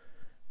booth,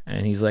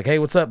 and he's like, "Hey,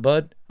 what's up,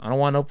 bud? I don't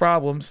want no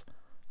problems.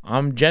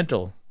 I'm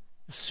gentle,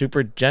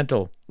 super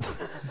gentle."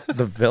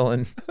 The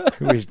villain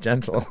who is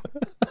gentle.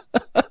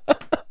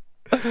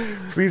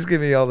 "Please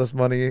give me all this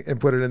money and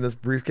put it in this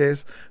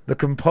briefcase." The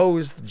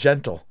composed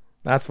gentle.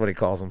 That's what he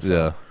calls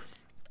himself.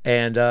 Yeah.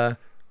 And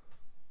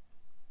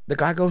the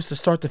guy goes to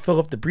start to fill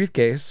up the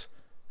briefcase,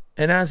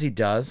 and as he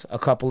does, a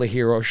couple of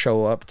heroes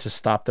show up to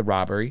stop the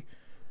robbery,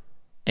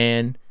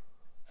 and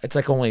it's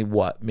like only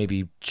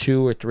maybe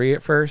 2 or 3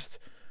 at first.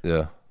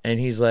 Yeah. And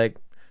he's like,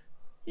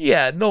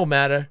 "Yeah, no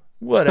matter,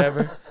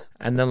 whatever."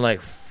 And then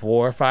like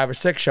 4 or 5 or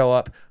 6 show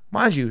up.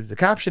 Mind you, the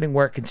captioning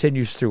work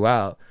continues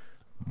throughout.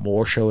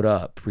 More showed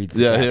up. Reads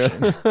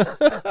the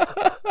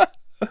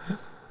caption.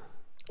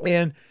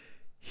 And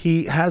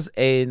he has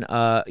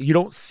you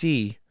don't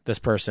see this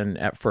person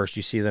at first.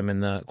 You see them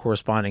in the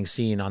corresponding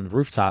scene on the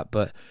rooftop,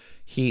 but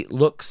he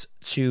looks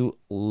to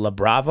La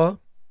Brava.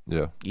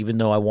 Yeah. Even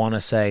though I want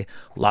to say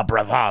La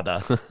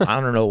Bravada.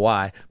 I don't know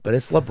why, but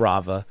it's La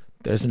Brava.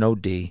 There's no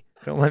D.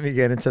 Don't let me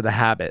get into the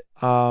habit.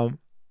 La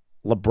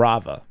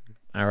Brava.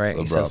 All right.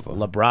 He says,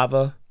 "La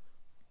Brava,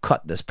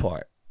 cut this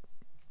part."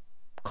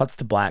 Cuts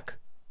to black.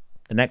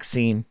 The next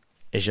scene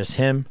is just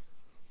him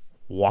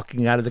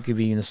walking out of the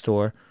convenience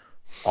store.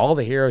 All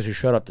the heroes who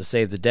showed up to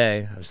save the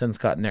day have since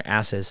gotten their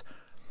asses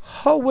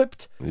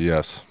whipped.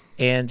 Yes.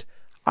 And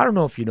I don't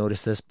know if you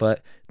noticed this,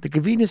 but the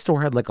convenience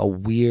store had like a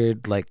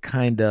weird, like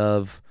kind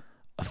of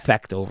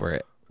effect over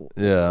it.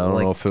 Yeah, I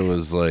don't know if it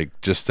was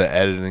like just the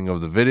editing of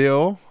the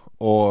video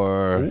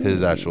or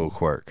his actual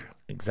quirk.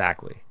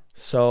 Exactly.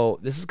 So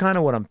this is kind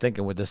of what I'm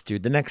thinking with this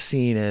dude. The next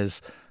scene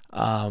is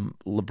La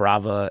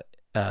Brava,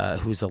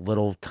 who's a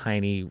little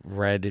tiny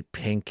red,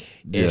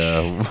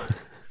 pink-ish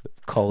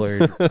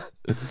colored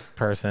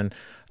person,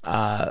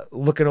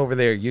 looking over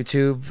their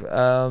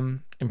YouTube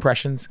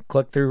impressions,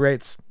 click-through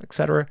rates,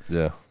 etc.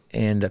 Yeah.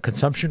 and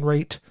consumption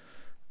rate.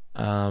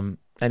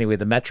 Anyway,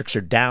 the metrics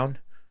are down,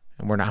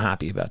 and we're not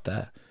happy about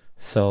that.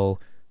 So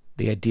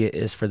the idea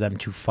is for them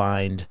to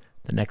find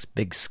the next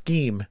big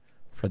scheme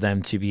for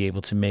them to be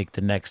able to make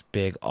the next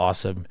big,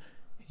 awesome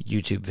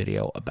YouTube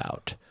video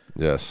about.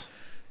 Yes.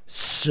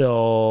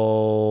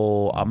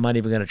 So I'm not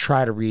even going to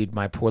try to read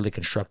my poorly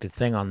constructed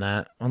thing on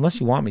that, unless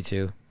you want me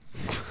to.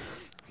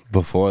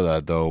 Before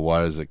that, though,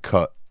 why does it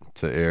cut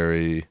to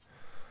Eri,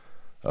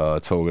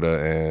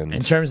 Togeda, and...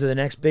 In terms of the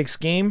next big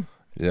scheme?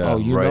 Yeah,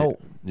 you right. know.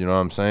 You know what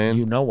I'm saying?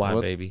 You know why,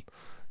 baby.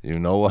 You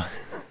know why?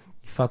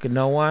 You fucking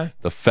know why?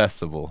 The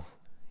festival.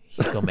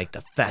 He's going to make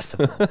the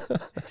festival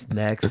his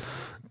next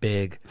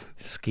big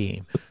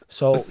scheme.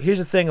 So here's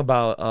the thing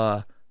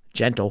about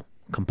Gentle,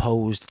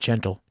 composed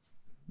Gentle.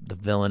 The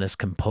villainous,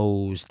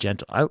 composed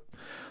Gentle.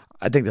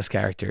 I think this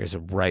character is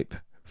ripe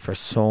for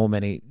so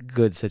many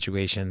good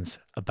situations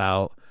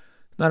about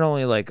not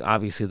only like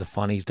obviously the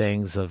funny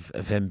things of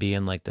him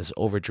being like this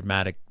over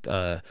dramatic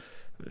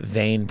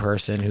vain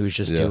person who's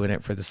just doing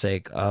it for the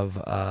sake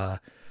of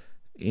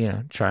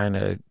trying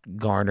to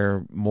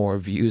garner more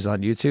views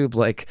on YouTube.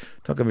 Like,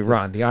 don't get me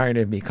wrong, the irony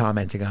of me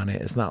commenting on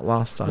it is not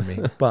lost on me.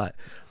 But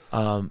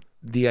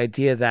the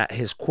idea that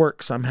his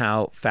quirk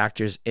somehow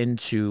factors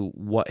into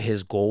what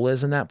his goal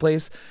is in that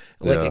place,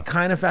 like it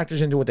kind of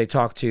factors into what they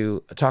talk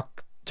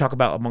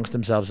about amongst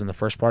themselves in the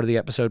first part of the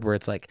episode, where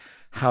it's like,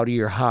 how do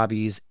your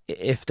hobbies,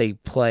 if they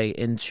play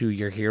into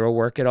your hero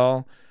work at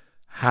all,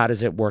 how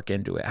does it work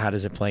into it? How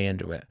does it play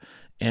into it?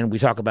 And we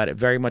talk about it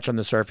very much on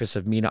the surface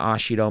of Mina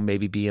Ashido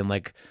maybe being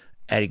like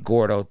Eddie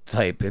Gordo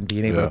type and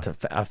being able to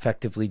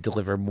effectively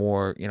deliver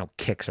more,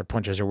 kicks or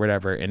punches or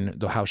whatever,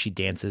 and how she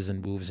dances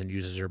and moves and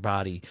uses her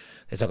body.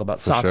 They talk about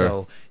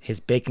Sato, his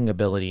baking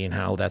ability, and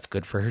how that's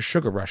good for his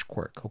sugar rush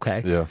quirk.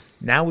 Okay. Yeah.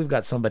 Now we've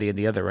got somebody at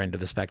the other end of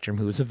the spectrum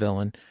who is a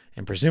villain,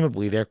 and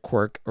presumably their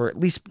quirk, or at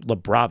least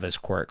LaBrava's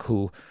quirk,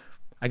 who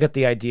I get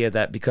the idea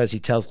that because he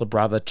tells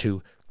LaBrava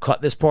to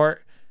cut this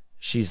part,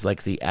 she's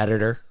like the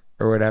editor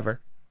or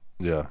whatever.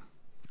 Yeah.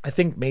 I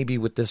think maybe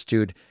with this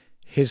dude,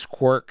 his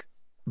quirk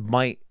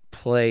might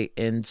play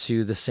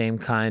into the same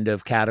kind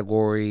of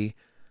category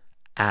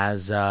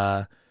as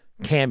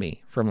Cammy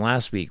from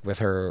last week with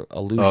her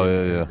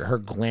illusion, her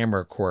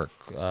glamour quirk,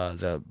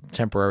 the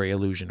temporary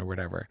illusion or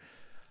whatever.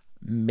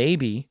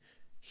 Maybe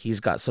he's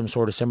got some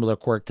sort of similar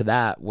quirk to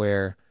that,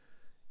 where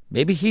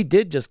maybe he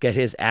did just get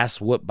his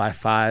ass whooped by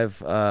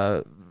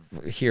 5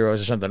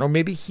 heroes or something, or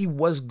maybe he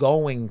was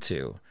going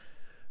to,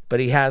 but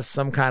he has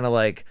some kind of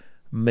like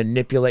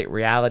manipulate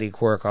reality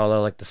quirk,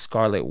 although like the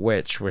Scarlet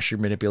Witch, where she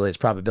manipulates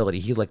probability,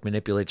 he like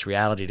manipulates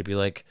reality to be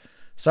like,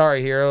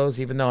 sorry heroes,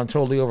 even though I'm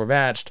totally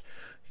overmatched,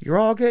 you're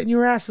all getting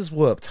your asses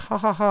whooped, ha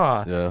ha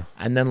ha. Yeah.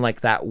 And then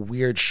like that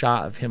weird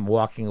shot of him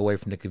walking away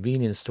from the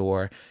convenience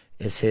store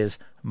is his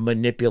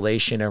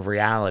manipulation of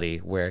reality,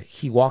 where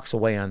he walks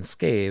away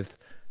unscathed,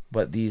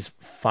 but these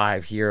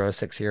 5 heroes,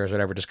 6 heroes,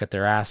 whatever, just got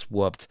their ass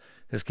whooped.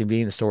 This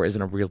convenience store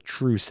isn't a real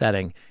true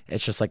setting.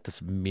 It's just like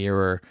this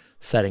mirror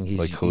setting. He's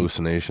like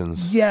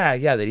hallucinations. Yeah,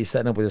 that he's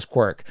setting up with his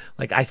quirk.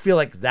 Like, I feel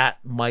like that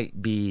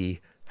might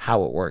be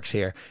how it works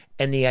here.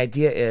 And the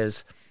idea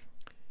is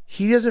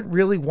he doesn't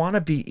really want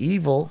to be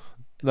evil.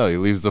 No, he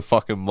leaves the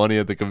fucking money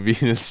at the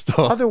convenience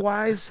store.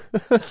 Otherwise,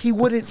 he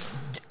wouldn't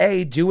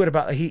do it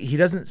about. He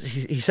doesn't.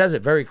 He says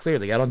it very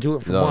clearly. I don't do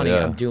it for money.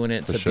 I'm doing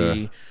it to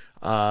be.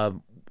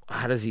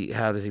 How does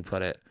he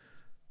put it?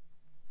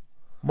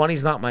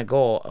 Money's not my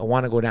goal. I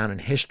want to go down in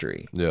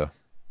history. Yeah.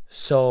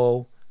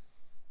 So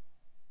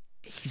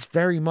he's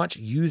very much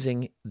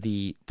using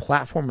the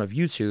platform of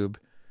YouTube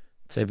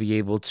to be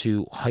able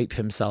to hype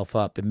himself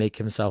up and make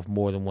himself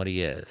more than what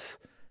he is.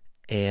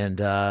 And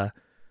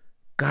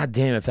God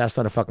damn if that's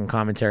not a fucking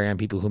commentary on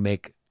people who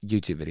make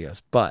YouTube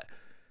videos. But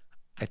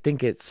I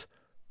think it's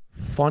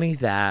funny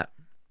that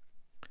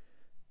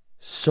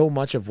so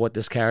much of what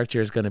this character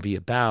is going to be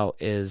about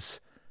is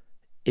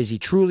he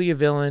truly a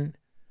villain?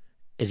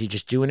 Is he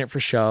just doing it for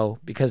show?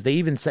 Because they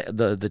even say,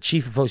 the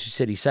chief of Osu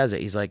City says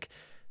it. He's like,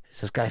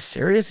 is this guy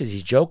serious? Is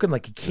he joking?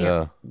 Like, he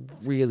can't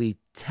really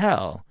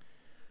tell.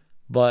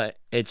 But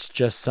it's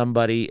just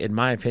somebody, in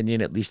my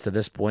opinion, at least to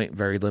this point,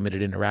 very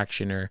limited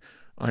interaction or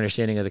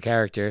understanding of the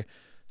character,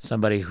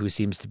 somebody who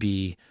seems to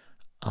be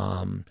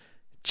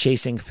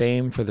chasing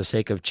fame for the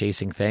sake of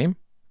chasing fame.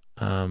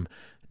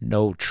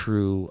 No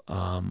true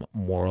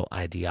moral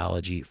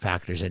ideology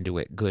factors into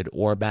it, good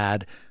or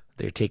bad.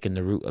 They're taking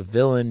the route of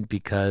villain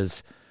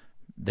because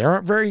there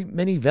aren't very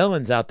many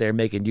villains out there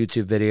making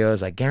YouTube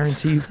videos. I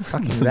guarantee you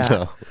fucking that.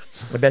 No.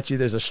 I bet you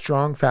there's a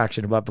strong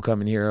faction about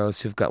becoming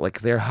heroes who've got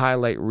like their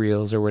highlight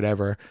reels or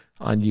whatever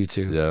on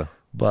YouTube. Yeah.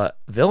 But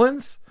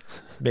villains,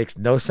 makes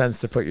no sense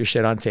to put your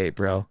shit on tape,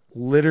 bro.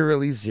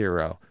 Literally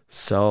zero.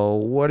 So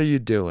what are you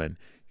doing?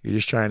 You're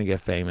just trying to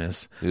get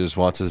famous. He just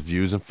wants his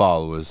views and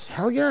followers.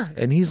 Hell yeah.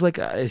 And he's like,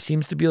 it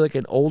seems to be like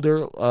an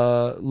older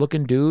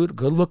looking dude,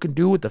 good looking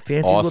dude with the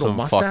fancy little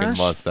mustache. Awesome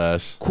fucking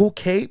mustache. Cool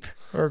cape.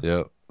 Or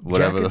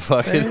whatever the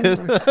fuck it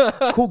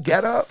is. Cool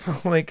get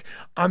up. Like,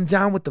 I'm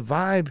down with the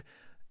vibe.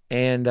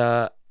 And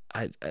I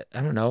I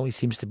don't know. He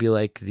seems to be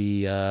like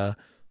the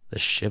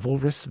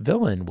chivalrous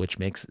villain, which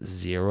makes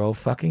zero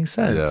fucking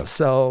sense. Yeah.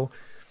 So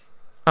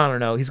I don't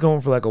know. He's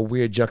going for like a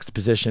weird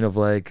juxtaposition of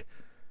like,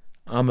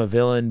 I'm a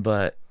villain,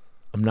 but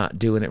I'm not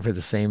doing it for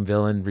the same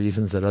villain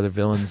reasons that other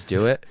villains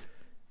do it.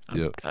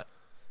 Yep.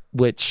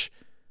 Which,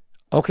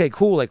 okay,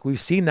 cool. Like we've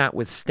seen that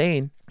with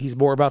Stain. He's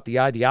more about the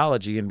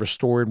ideology and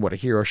restoring what a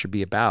hero should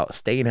be about.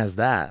 Stain has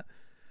that.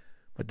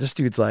 But this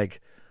dude's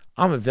like,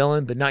 I'm a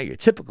villain, but not your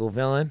typical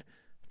villain.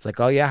 It's like,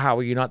 oh yeah, how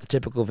are you not the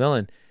typical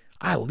villain?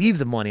 I leave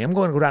the money. I'm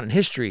going to go down in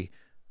history.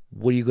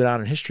 What do you go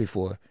down in history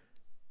for?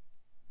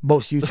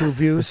 Most YouTube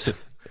views?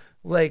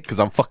 Like, Because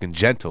I'm fucking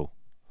gentle.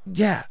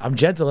 yeah, I'm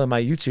gentle, and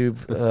my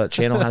YouTube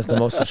channel has the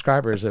most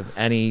subscribers of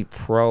any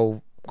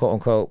pro, quote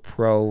unquote,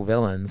 pro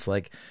villains.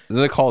 Like,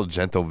 Isn't it called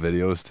gentle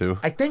videos too?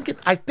 I think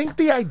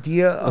the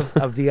idea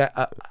of the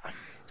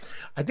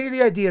I think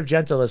the idea of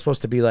gentle is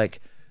supposed to be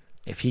like,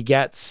 if he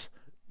gets,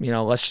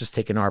 let's just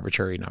take an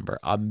arbitrary number,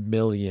 1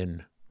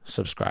 million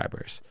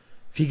subscribers.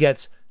 If he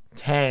gets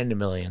 10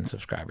 million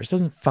subscribers,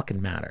 doesn't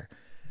fucking matter.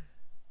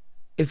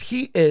 If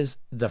he is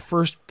the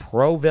first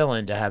pro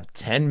villain to have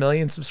 10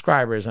 million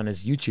subscribers on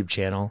his YouTube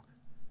channel,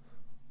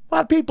 a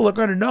lot of people are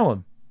going to know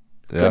him.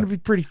 He's going to be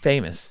pretty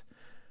famous.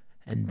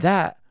 And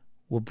that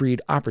will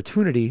breed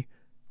opportunity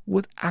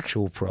with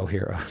actual pro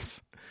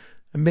heroes.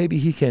 And maybe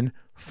he can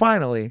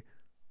finally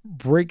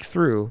break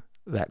through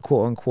that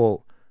quote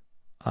unquote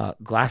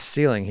glass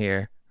ceiling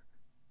here,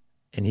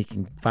 and he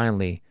can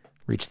finally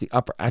reach the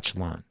upper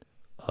echelon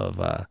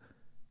of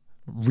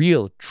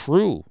real,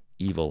 true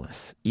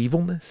evilness,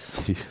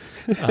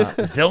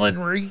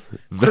 villainry,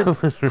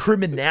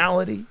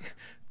 criminality,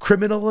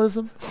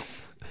 criminalism.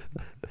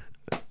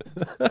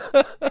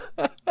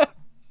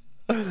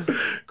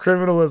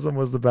 Criminalism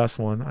was the best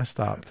one. I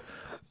stopped.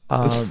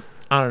 I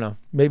don't know.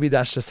 Maybe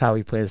that's just how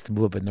he plans to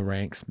move up in the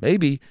ranks.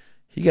 Maybe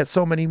he gets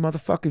so many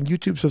motherfucking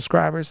YouTube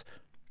subscribers,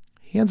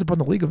 he ends up on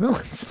the League of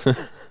Villains.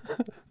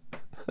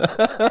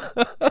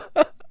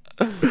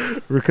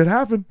 It could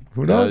happen.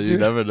 Who knows? You dude?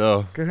 never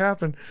know. Could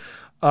happen.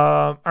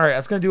 All right,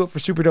 that's gonna do it for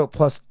Super Dope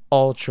Plus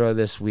Ultra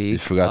this week. You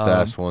forgot to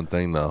ask one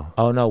thing though.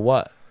 Oh no,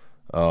 what?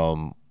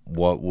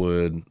 What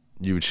would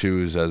you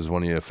choose as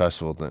one of your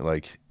festival things?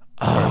 Like,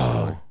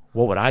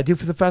 What would I do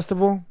for the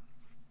festival?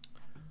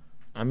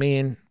 I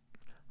mean,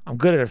 I'm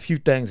good at a few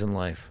things in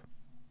life.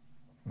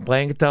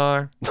 Playing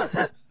guitar,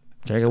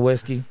 drinking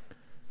whiskey,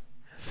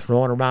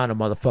 throwing around a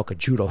motherfucker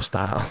judo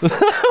style.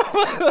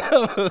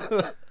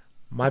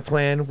 My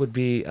plan would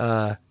be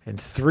in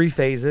 3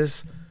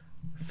 phases.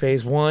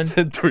 Phase 1,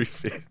 3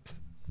 feet.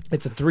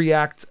 it's a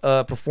 3-act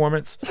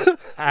performance.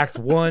 Act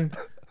 1,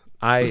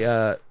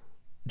 I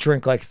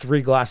drink like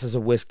 3 glasses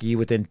of whiskey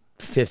within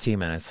 15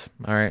 minutes.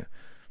 All right.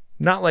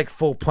 Not like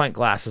full pint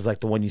glasses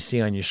like the one you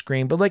see on your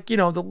screen, but like, the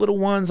little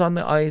ones on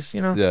the ice,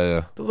 Yeah.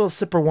 the little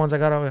sipper ones I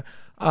got over.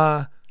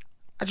 I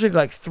drink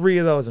like 3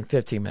 of those in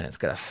 15 minutes.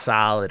 Got a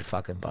solid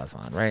fucking buzz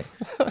on, right?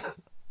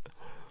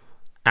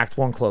 Act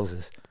 1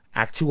 closes.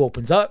 Act 2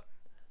 opens up.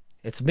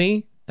 It's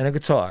me and a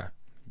guitar.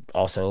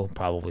 Also,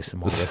 probably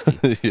some more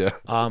whiskey. Yeah.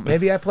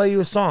 Maybe I play you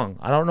a song.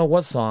 I don't know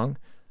what song.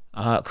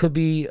 Could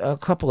be a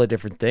couple of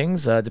different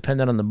things,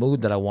 depending on the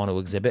mood that I want to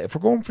exhibit. If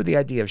we're going for the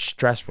idea of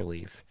stress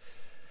relief,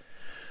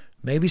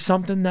 maybe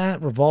something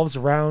that revolves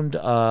around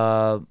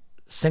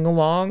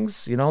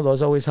sing-alongs.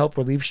 Those always help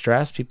relieve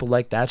stress. People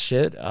like that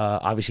shit.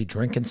 Obviously,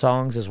 drinking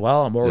songs as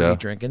well. I'm already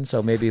drinking,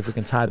 so maybe if we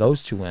can tie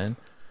those two in.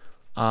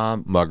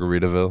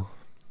 Margaritaville.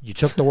 You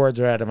took the words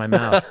right out of my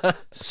mouth.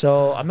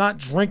 So I'm not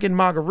drinking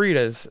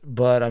margaritas,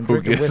 but I'm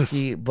drinking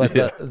whiskey. But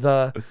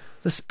the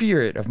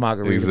spirit of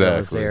Margaritaville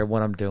is there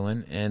when I'm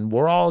doing. And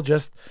we're all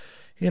just,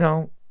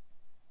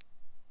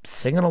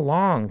 singing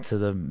along to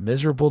the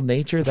miserable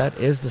nature that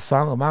is the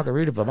song of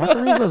Margaritaville.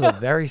 Margaritaville is a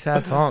very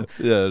sad song.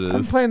 Yeah, it is.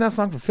 I've been playing that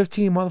song for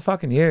 15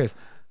 motherfucking years.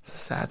 It's a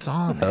sad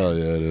song, man. Oh,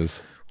 yeah, it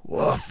is.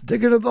 Woof.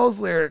 Dig into those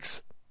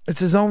lyrics. It's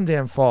his own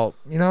damn fault.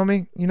 You know what I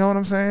mean? You know what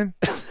I'm saying?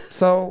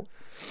 So,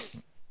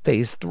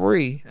 phase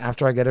 3,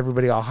 after I get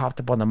everybody all hopped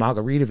up on the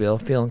Margaritaville,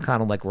 feeling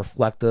kind of like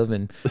reflective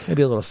and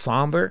maybe a little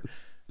somber,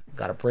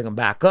 got to bring them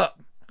back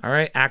up. All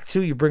right? Act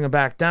 2, you bring them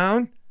back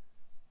down.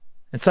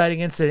 Inciting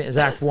incident is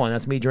Act 1.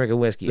 That's me drinking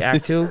whiskey.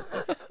 Act 2, you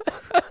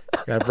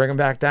got to bring them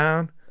back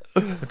down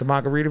with the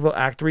Margaritaville.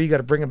 Act 3, you got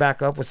to bring them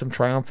back up with some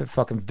triumphant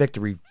fucking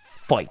victory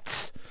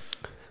fights.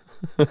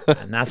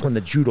 And that's when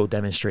the judo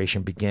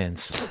demonstration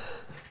begins.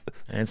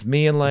 And it's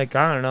me and like,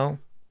 I don't know.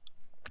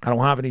 I don't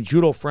have any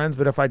judo friends,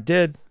 but if I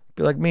did, it'd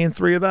be like me and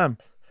 3 of them.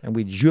 And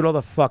we judo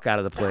the fuck out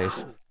of the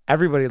place.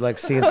 Everybody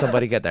likes seeing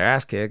somebody get their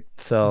ass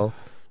kicked. So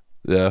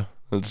yeah,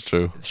 that's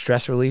true.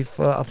 Stress relief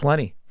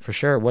aplenty, for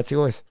sure. What's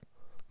yours?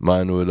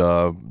 Mine would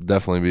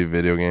definitely be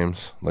video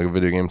games, like a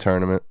video game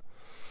tournament.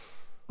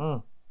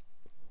 It's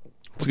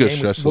a good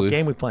stress relief. What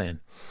game we playing?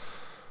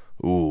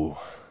 Ooh,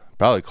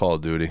 probably Call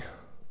of Duty.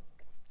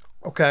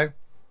 Okay.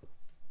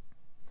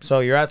 So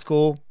you're at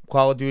school,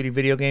 Call of Duty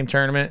video game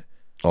tournament.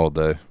 All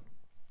day.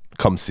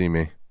 Come see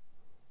me.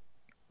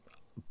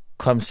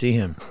 Come see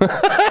him.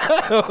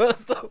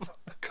 What the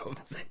fuck? Come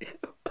see him.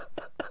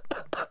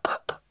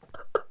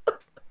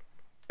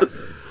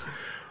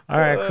 All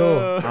right,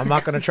 cool. I'm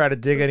not gonna try to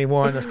dig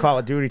anymore in this Call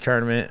of Duty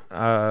tournament.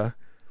 We're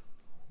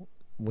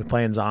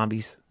playing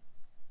zombies.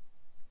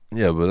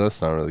 Yeah, but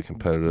that's not really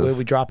competitive. Where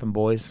we dropping,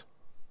 boys?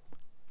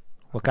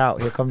 Look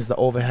out! Here comes the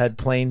overhead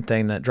plane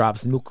thing that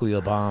drops nuclear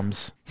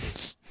bombs.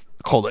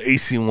 Called the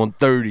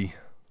AC-130.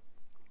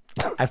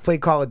 I've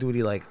played Call of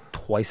Duty like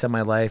twice in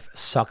my life.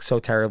 Sucked so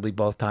terribly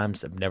both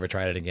times. I've never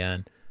tried it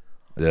again.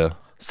 Yeah.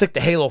 Stick to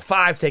Halo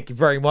 5, thank you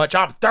very much.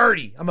 I'm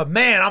 30. I'm a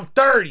man. I'm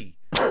 30.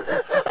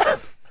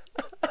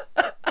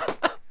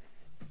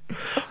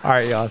 All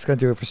right, y'all. It's going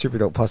to do it for Super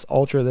Dope Plus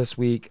Ultra this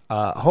week.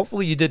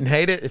 Hopefully you didn't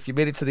hate it. If you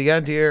made it to the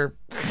end here,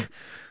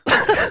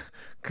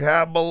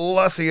 God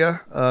bless you.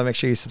 Make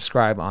sure you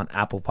subscribe on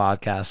Apple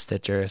Podcasts,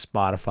 Stitcher,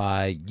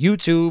 Spotify,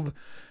 YouTube.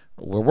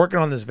 We're working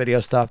on this video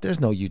stuff.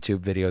 There's no YouTube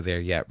video there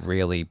yet,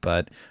 really,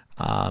 but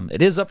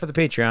it is up for the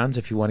Patreons.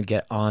 If you want to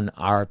get on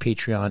our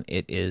Patreon,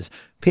 it is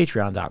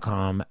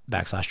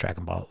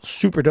patreon.com/Dragon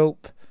Super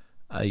Dope.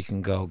 You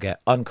can go get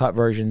uncut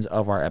versions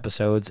of our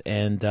episodes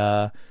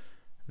and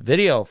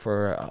video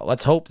for,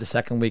 let's hope, the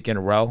second week in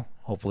a row.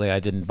 Hopefully I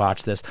didn't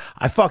botch this.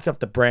 I fucked up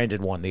the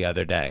Brandon one the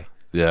other day.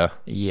 Yeah.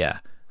 Yeah.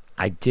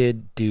 I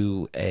did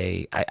do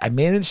I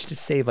managed to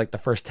save like the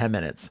first 10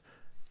 minutes.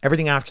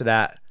 Everything after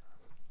that,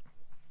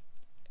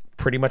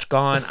 pretty much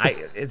gone.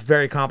 It's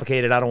very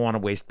complicated. I don't want to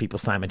waste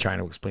people's time in trying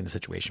to explain the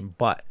situation,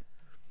 but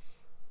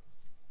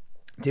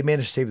I did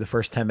manage to save the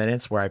first 10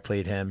 minutes where I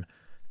played him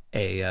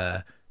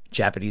a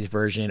Japanese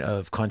version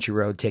of Country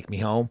Road, Take Me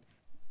Home.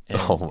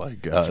 Oh my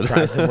God.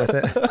 Surprised him with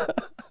it.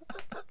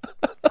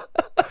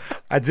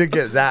 I did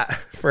get that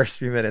first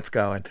few minutes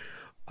going.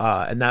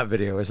 And that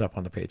video is up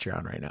on the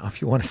Patreon right now.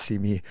 If you want to see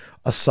me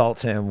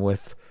assault him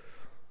with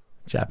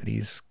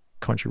Japanese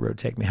Country Road,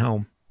 Take Me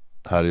Home.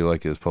 How do you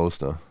like his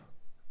poster?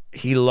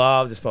 He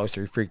loved his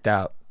poster. He freaked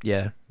out.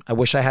 Yeah. I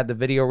wish I had the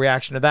video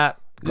reaction to that.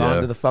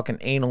 Gone to the fucking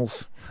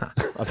anals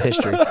of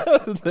history.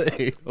 The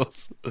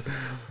anals.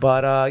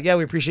 But yeah,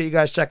 we appreciate you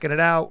guat checking it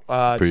out.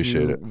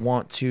 Appreciate if you it.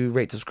 Want to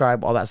rate,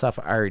 subscribe, all that stuff.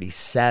 I already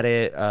said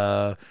it.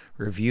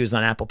 Reviews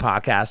on Apple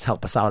Podcasts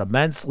help us out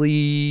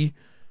immensely.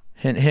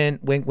 Hint,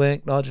 hint, wink,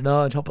 wink, nudge,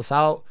 nudge, help us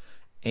out.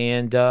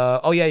 And,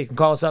 oh, yeah, you can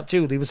call us up,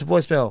 too. Leave us a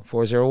voicemail,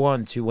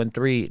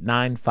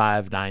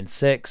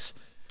 401-213-9596.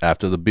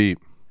 After the beep.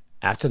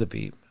 After the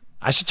beep.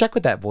 I should check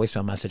what that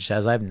voicemail message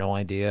says. I have no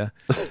idea.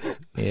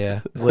 Yeah,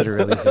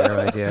 literally zero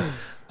idea.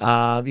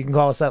 You can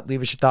call us up.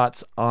 Leave us your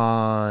thoughts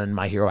on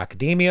My Hero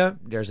Academia.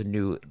 There's a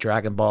new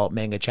Dragon Ball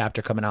manga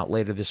chapter coming out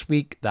later this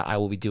week that I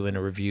will be doing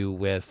a review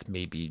with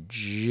maybe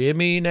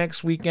Jimmy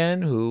next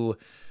weekend, who,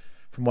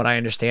 from what I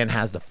understand,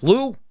 has the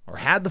flu or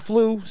had the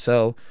flu.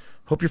 So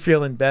hope you're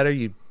feeling better,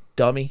 you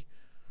dummy.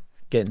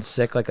 Getting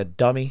sick like a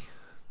dummy.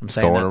 I'm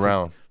saying Going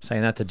around.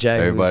 Saying that to Jay.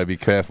 Everybody be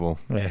careful.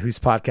 Yeah, who's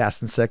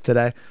podcasting sick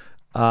today.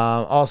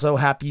 Also,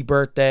 happy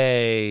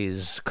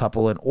birthdays.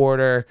 Couple in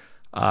order.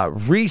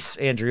 Reese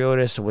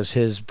Andriotis was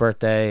his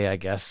birthday, I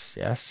guess,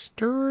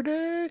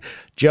 yesterday.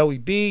 Joey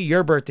B,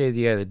 your birthday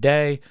the other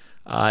day.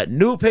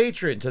 New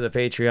patron to the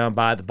Patreon,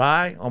 by the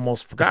by.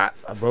 Almost forgot.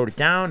 I wrote it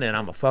down, and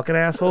I'm a fucking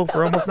asshole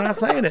for almost not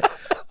saying it.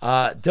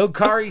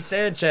 Dogkari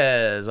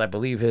Sanchez. I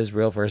believe his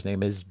real first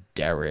name is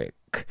Derek.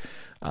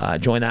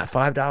 Join that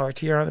 $5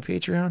 tier on the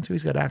Patreon, so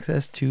he's got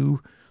access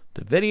to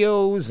the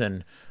videos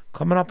and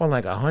coming up on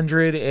like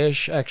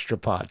 100-ish extra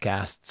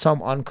podcasts.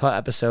 Some uncut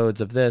episodes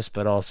of this,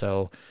 but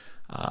also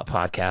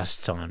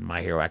podcasts on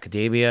My Hero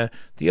Academia,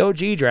 the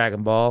OG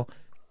Dragon Ball,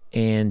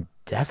 and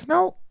Death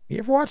Note. You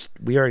ever watched?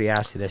 We already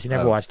asked you this. You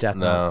never watched Death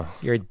Note.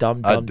 You're a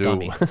dumb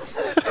dummy.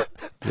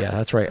 Yeah,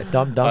 that's right. A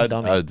dumb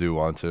dummy. I do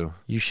want to.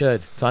 You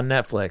should. It's on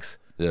Netflix.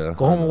 Yeah.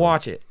 Go home and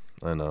watch it.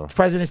 I know. It's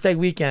President's Day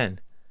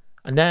weekend.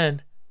 And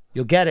then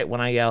you'll get it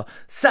when I yell,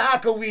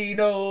 Sakuino!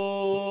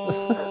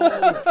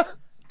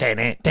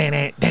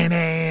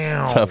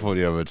 Tough when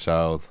you have a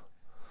child.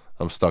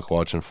 I'm stuck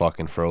watching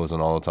fucking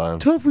Frozen all the time.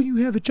 Tough when you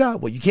have a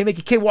job. What, you can't make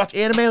your kid watch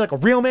anime like a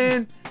real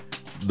man?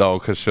 No,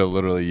 because she'll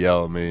literally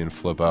yell at me and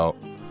flip out.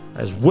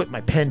 I just whip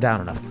my pen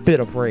down in a fit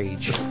of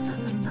rage.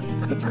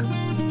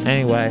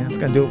 Anyway, that's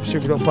going to do it for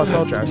Super Dope Plus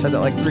Ultra. I've said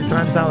that like 3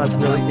 times now. That's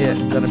really it.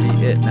 Gonna be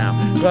it now.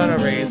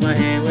 Gonna raise my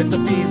hand with the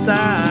peace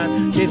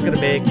sign. She's gonna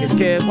make his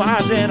kid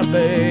watch anime.